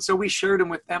can eat. And so we shared them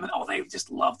with them, and they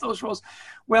just love those rolls.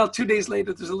 Well, 2 days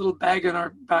later, there's a little bag on our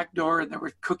back door, and there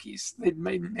were cookies. They'd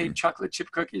made chocolate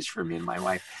chip cookies for me and my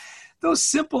wife. Those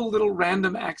simple little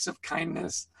random acts of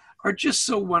kindness are just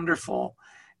so wonderful.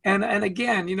 And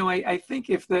again, I think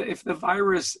if the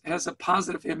virus has a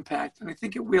positive impact, and I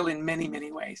think it will in many,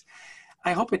 many ways,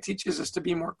 I hope it teaches us to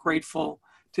be more grateful,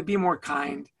 to be more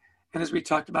kind, and as we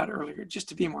talked about earlier, just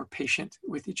to be more patient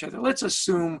with each other. Let's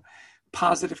assume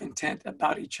positive intent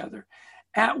about each other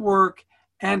at work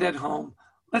and at home.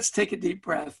 Let's take a deep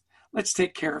breath. Let's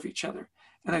take care of each other.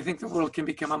 And I think the world can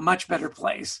become a much better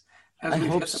place as we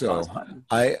hit the pause button.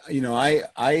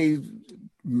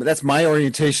 That's my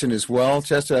orientation as well,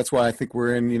 Chester. That's why I think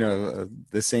we're in,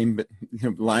 the same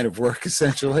line of work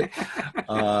essentially.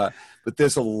 But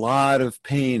there's a lot of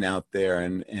pain out there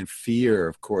and fear,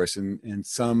 of course, and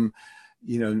some,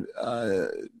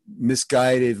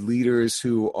 misguided leaders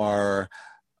who are,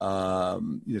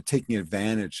 taking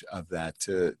advantage of that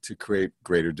to create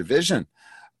greater division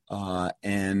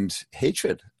and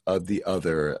hatred of the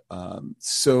other.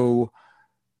 So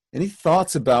any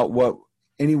thoughts about what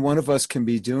any one of us can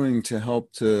be doing to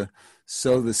help to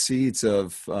sow the seeds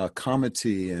of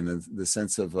comity and the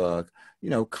sense of,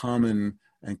 common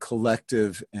and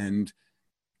collective and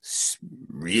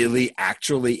really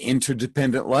actually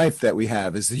interdependent life that we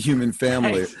have as the human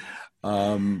family?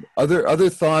 Right. Other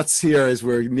thoughts here as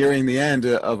we're nearing the end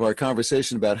of our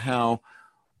conversation about how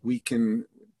we can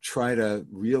try to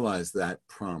realize that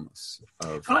promise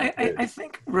of. Well, I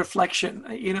think reflection,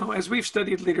 as we've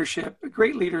studied leadership,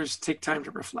 great leaders take time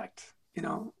to reflect.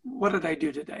 What did I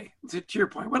do today? To your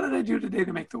point, what did I do today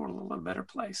to make the world a little better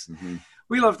place? Mm-hmm.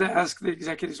 We love to ask the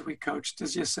executives we coach to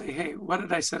just say, hey, what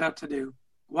did I set out to do?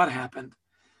 What happened?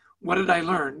 What did I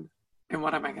learn? And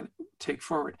what am I going to take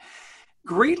forward?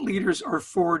 Great leaders are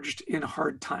forged in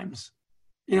hard times.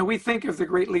 We think of the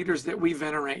great leaders that we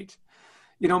venerate.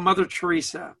 Mother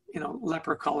Teresa,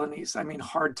 leper colonies,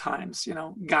 hard times,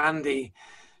 Gandhi,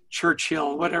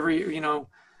 Churchill, whatever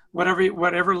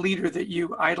leader that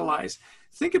you idolize.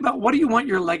 Think about, what do you want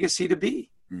your legacy to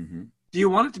be? Mm-hmm. Do you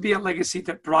want it to be a legacy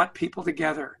that brought people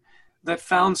together, that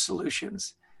found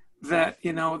solutions, that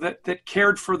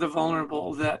cared for the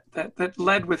vulnerable, that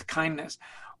led with kindness?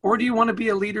 Or do you want to be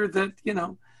a leader that,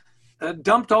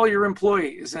 dumped all your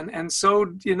employees and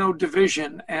sowed,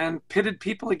 division and pitted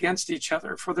people against each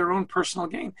other for their own personal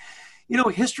gain?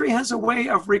 History has a way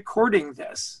of recording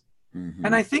this, mm-hmm.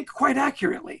 and I think quite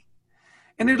accurately.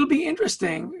 And it'll be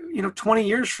interesting, 20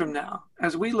 years from now,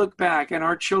 as we look back and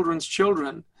our children's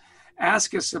children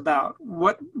ask us about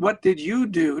what did you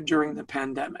do during the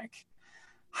pandemic?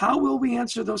 How will we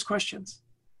answer those questions?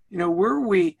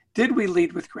 Did we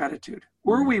lead with gratitude?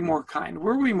 Were we more kind?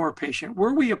 Were we more patient?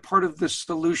 Were we a part of the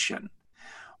solution?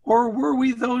 Or were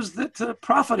we those that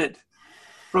profited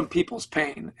from people's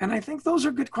pain? And I think those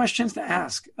are good questions to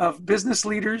ask of business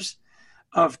leaders,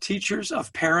 of teachers,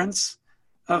 of parents,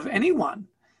 of anyone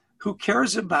who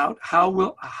cares about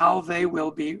how they will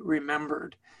be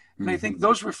remembered. And I think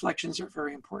those reflections are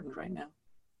very important right now.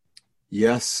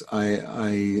 Yes,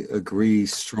 I agree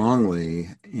strongly,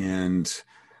 and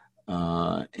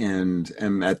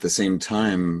am at the same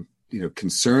time,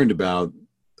 concerned about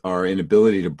our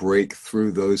inability to break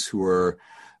through those who are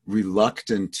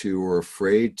reluctant to or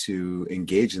afraid to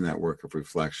engage in that work of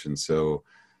reflection. So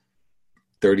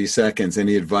 30 seconds,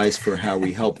 any advice for how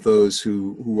we help those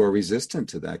who are resistant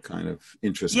to that kind of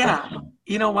introspection? Yeah,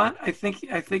 you know what? I think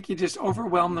you just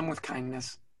overwhelm them with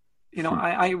kindness. You know,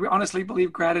 I honestly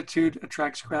believe gratitude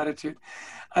attracts gratitude.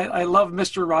 I love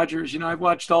Mr. Rogers. You know, I've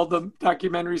watched all the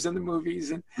documentaries and the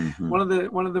movies, and one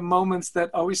of the moments that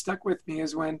always stuck with me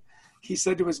is when he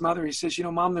said to his mother, he says, you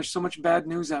know, Mom, there's so much bad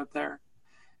news out there.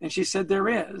 And she said, there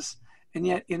is. And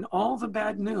yet in all the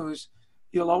bad news,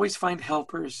 you'll always find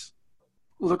helpers.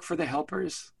 Look for the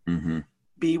helpers.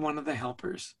 Be one of the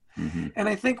helpers. And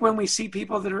I think when we see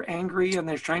people that are angry and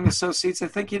they're trying to sow seeds, I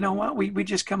think, you know what, we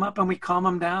just come up and we calm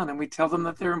them down and we tell them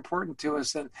that they're important to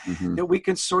us and that we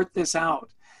can sort this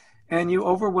out. And you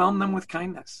overwhelm them with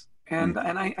kindness. And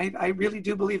I really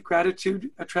do believe gratitude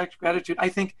attracts gratitude. I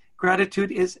think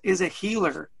gratitude is a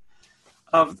healer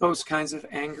of those kinds of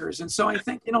angers. And so I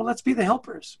think, you know, let's be the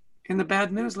helpers. In the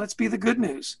bad news, let's be the good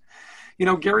news. You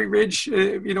know, Gary Ridge,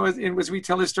 you know, as we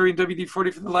tell his story in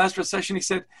WD-40 from the last recession, he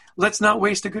said, let's not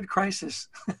waste a good crisis.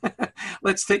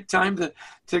 Let's take time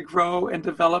to grow and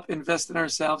develop, invest in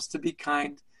ourselves, to be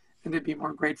kind and to be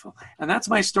more grateful. And that's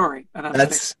my story. And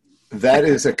that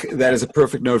is a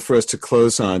perfect note for us to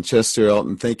close on. Chester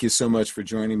Elton, thank you so much for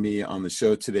joining me on the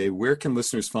show today. Where can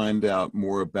listeners find out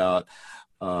more about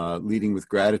Leading with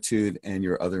Gratitude and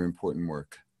your other important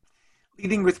work?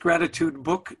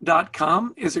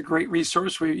 Leadingwithgratitudebook.com is a great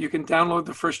resource where you can download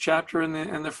the first chapter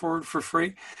and the forward for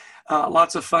free.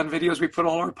 Lots of fun videos. We put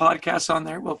all our podcasts on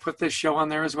there. We'll put this show on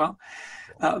there as well.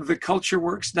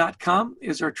 TheCultureWorks.com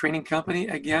is our training company.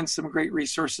 Again, some great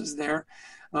resources there,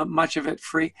 much of it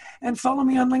free. And follow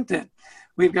me on LinkedIn.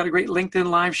 We've got a great LinkedIn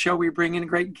live show. We bring in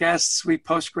great guests. We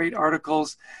post great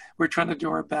articles. We're trying to do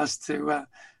our best to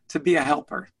be a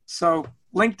helper. So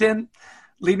LinkedIn,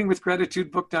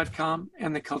 leadingwithgratitudebook.com,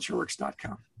 and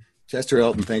thecultureworks.com. Chester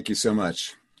Elton, thank you so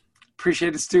much.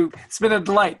 Appreciate it, Stu. It's been a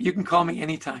delight. You can call me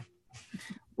anytime.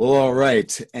 Well, all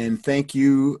right. And thank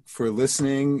you for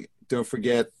listening. Don't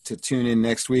forget to tune in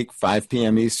next week, 5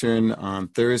 p.m. Eastern on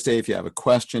Thursday. If you have a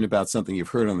question about something you've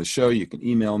heard on the show, you can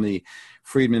email me,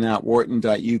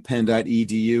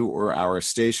 friedman@wharton.upenn.edu, or our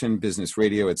station,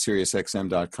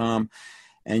 businessradio@siriusxm.com.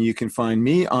 And you can find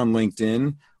me on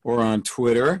LinkedIn or on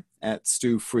Twitter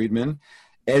 @Stu Friedman.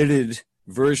 Edited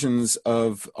versions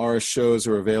of our shows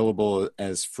are available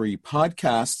as free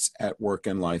podcasts at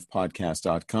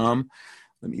workandlifepodcast.com.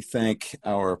 Let me thank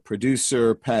our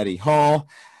producer, Patty Hall,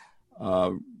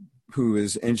 who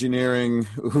is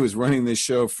running this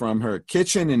show from her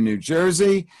kitchen in New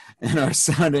Jersey, and our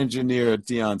sound engineer,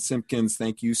 Dion Simpkins.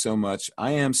 Thank you so much.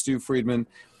 I am Stu Friedman,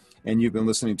 and you've been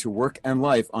listening to Work and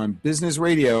Life on Business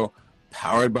Radio,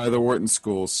 powered by the Wharton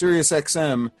School, Sirius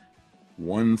XM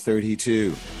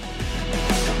 132.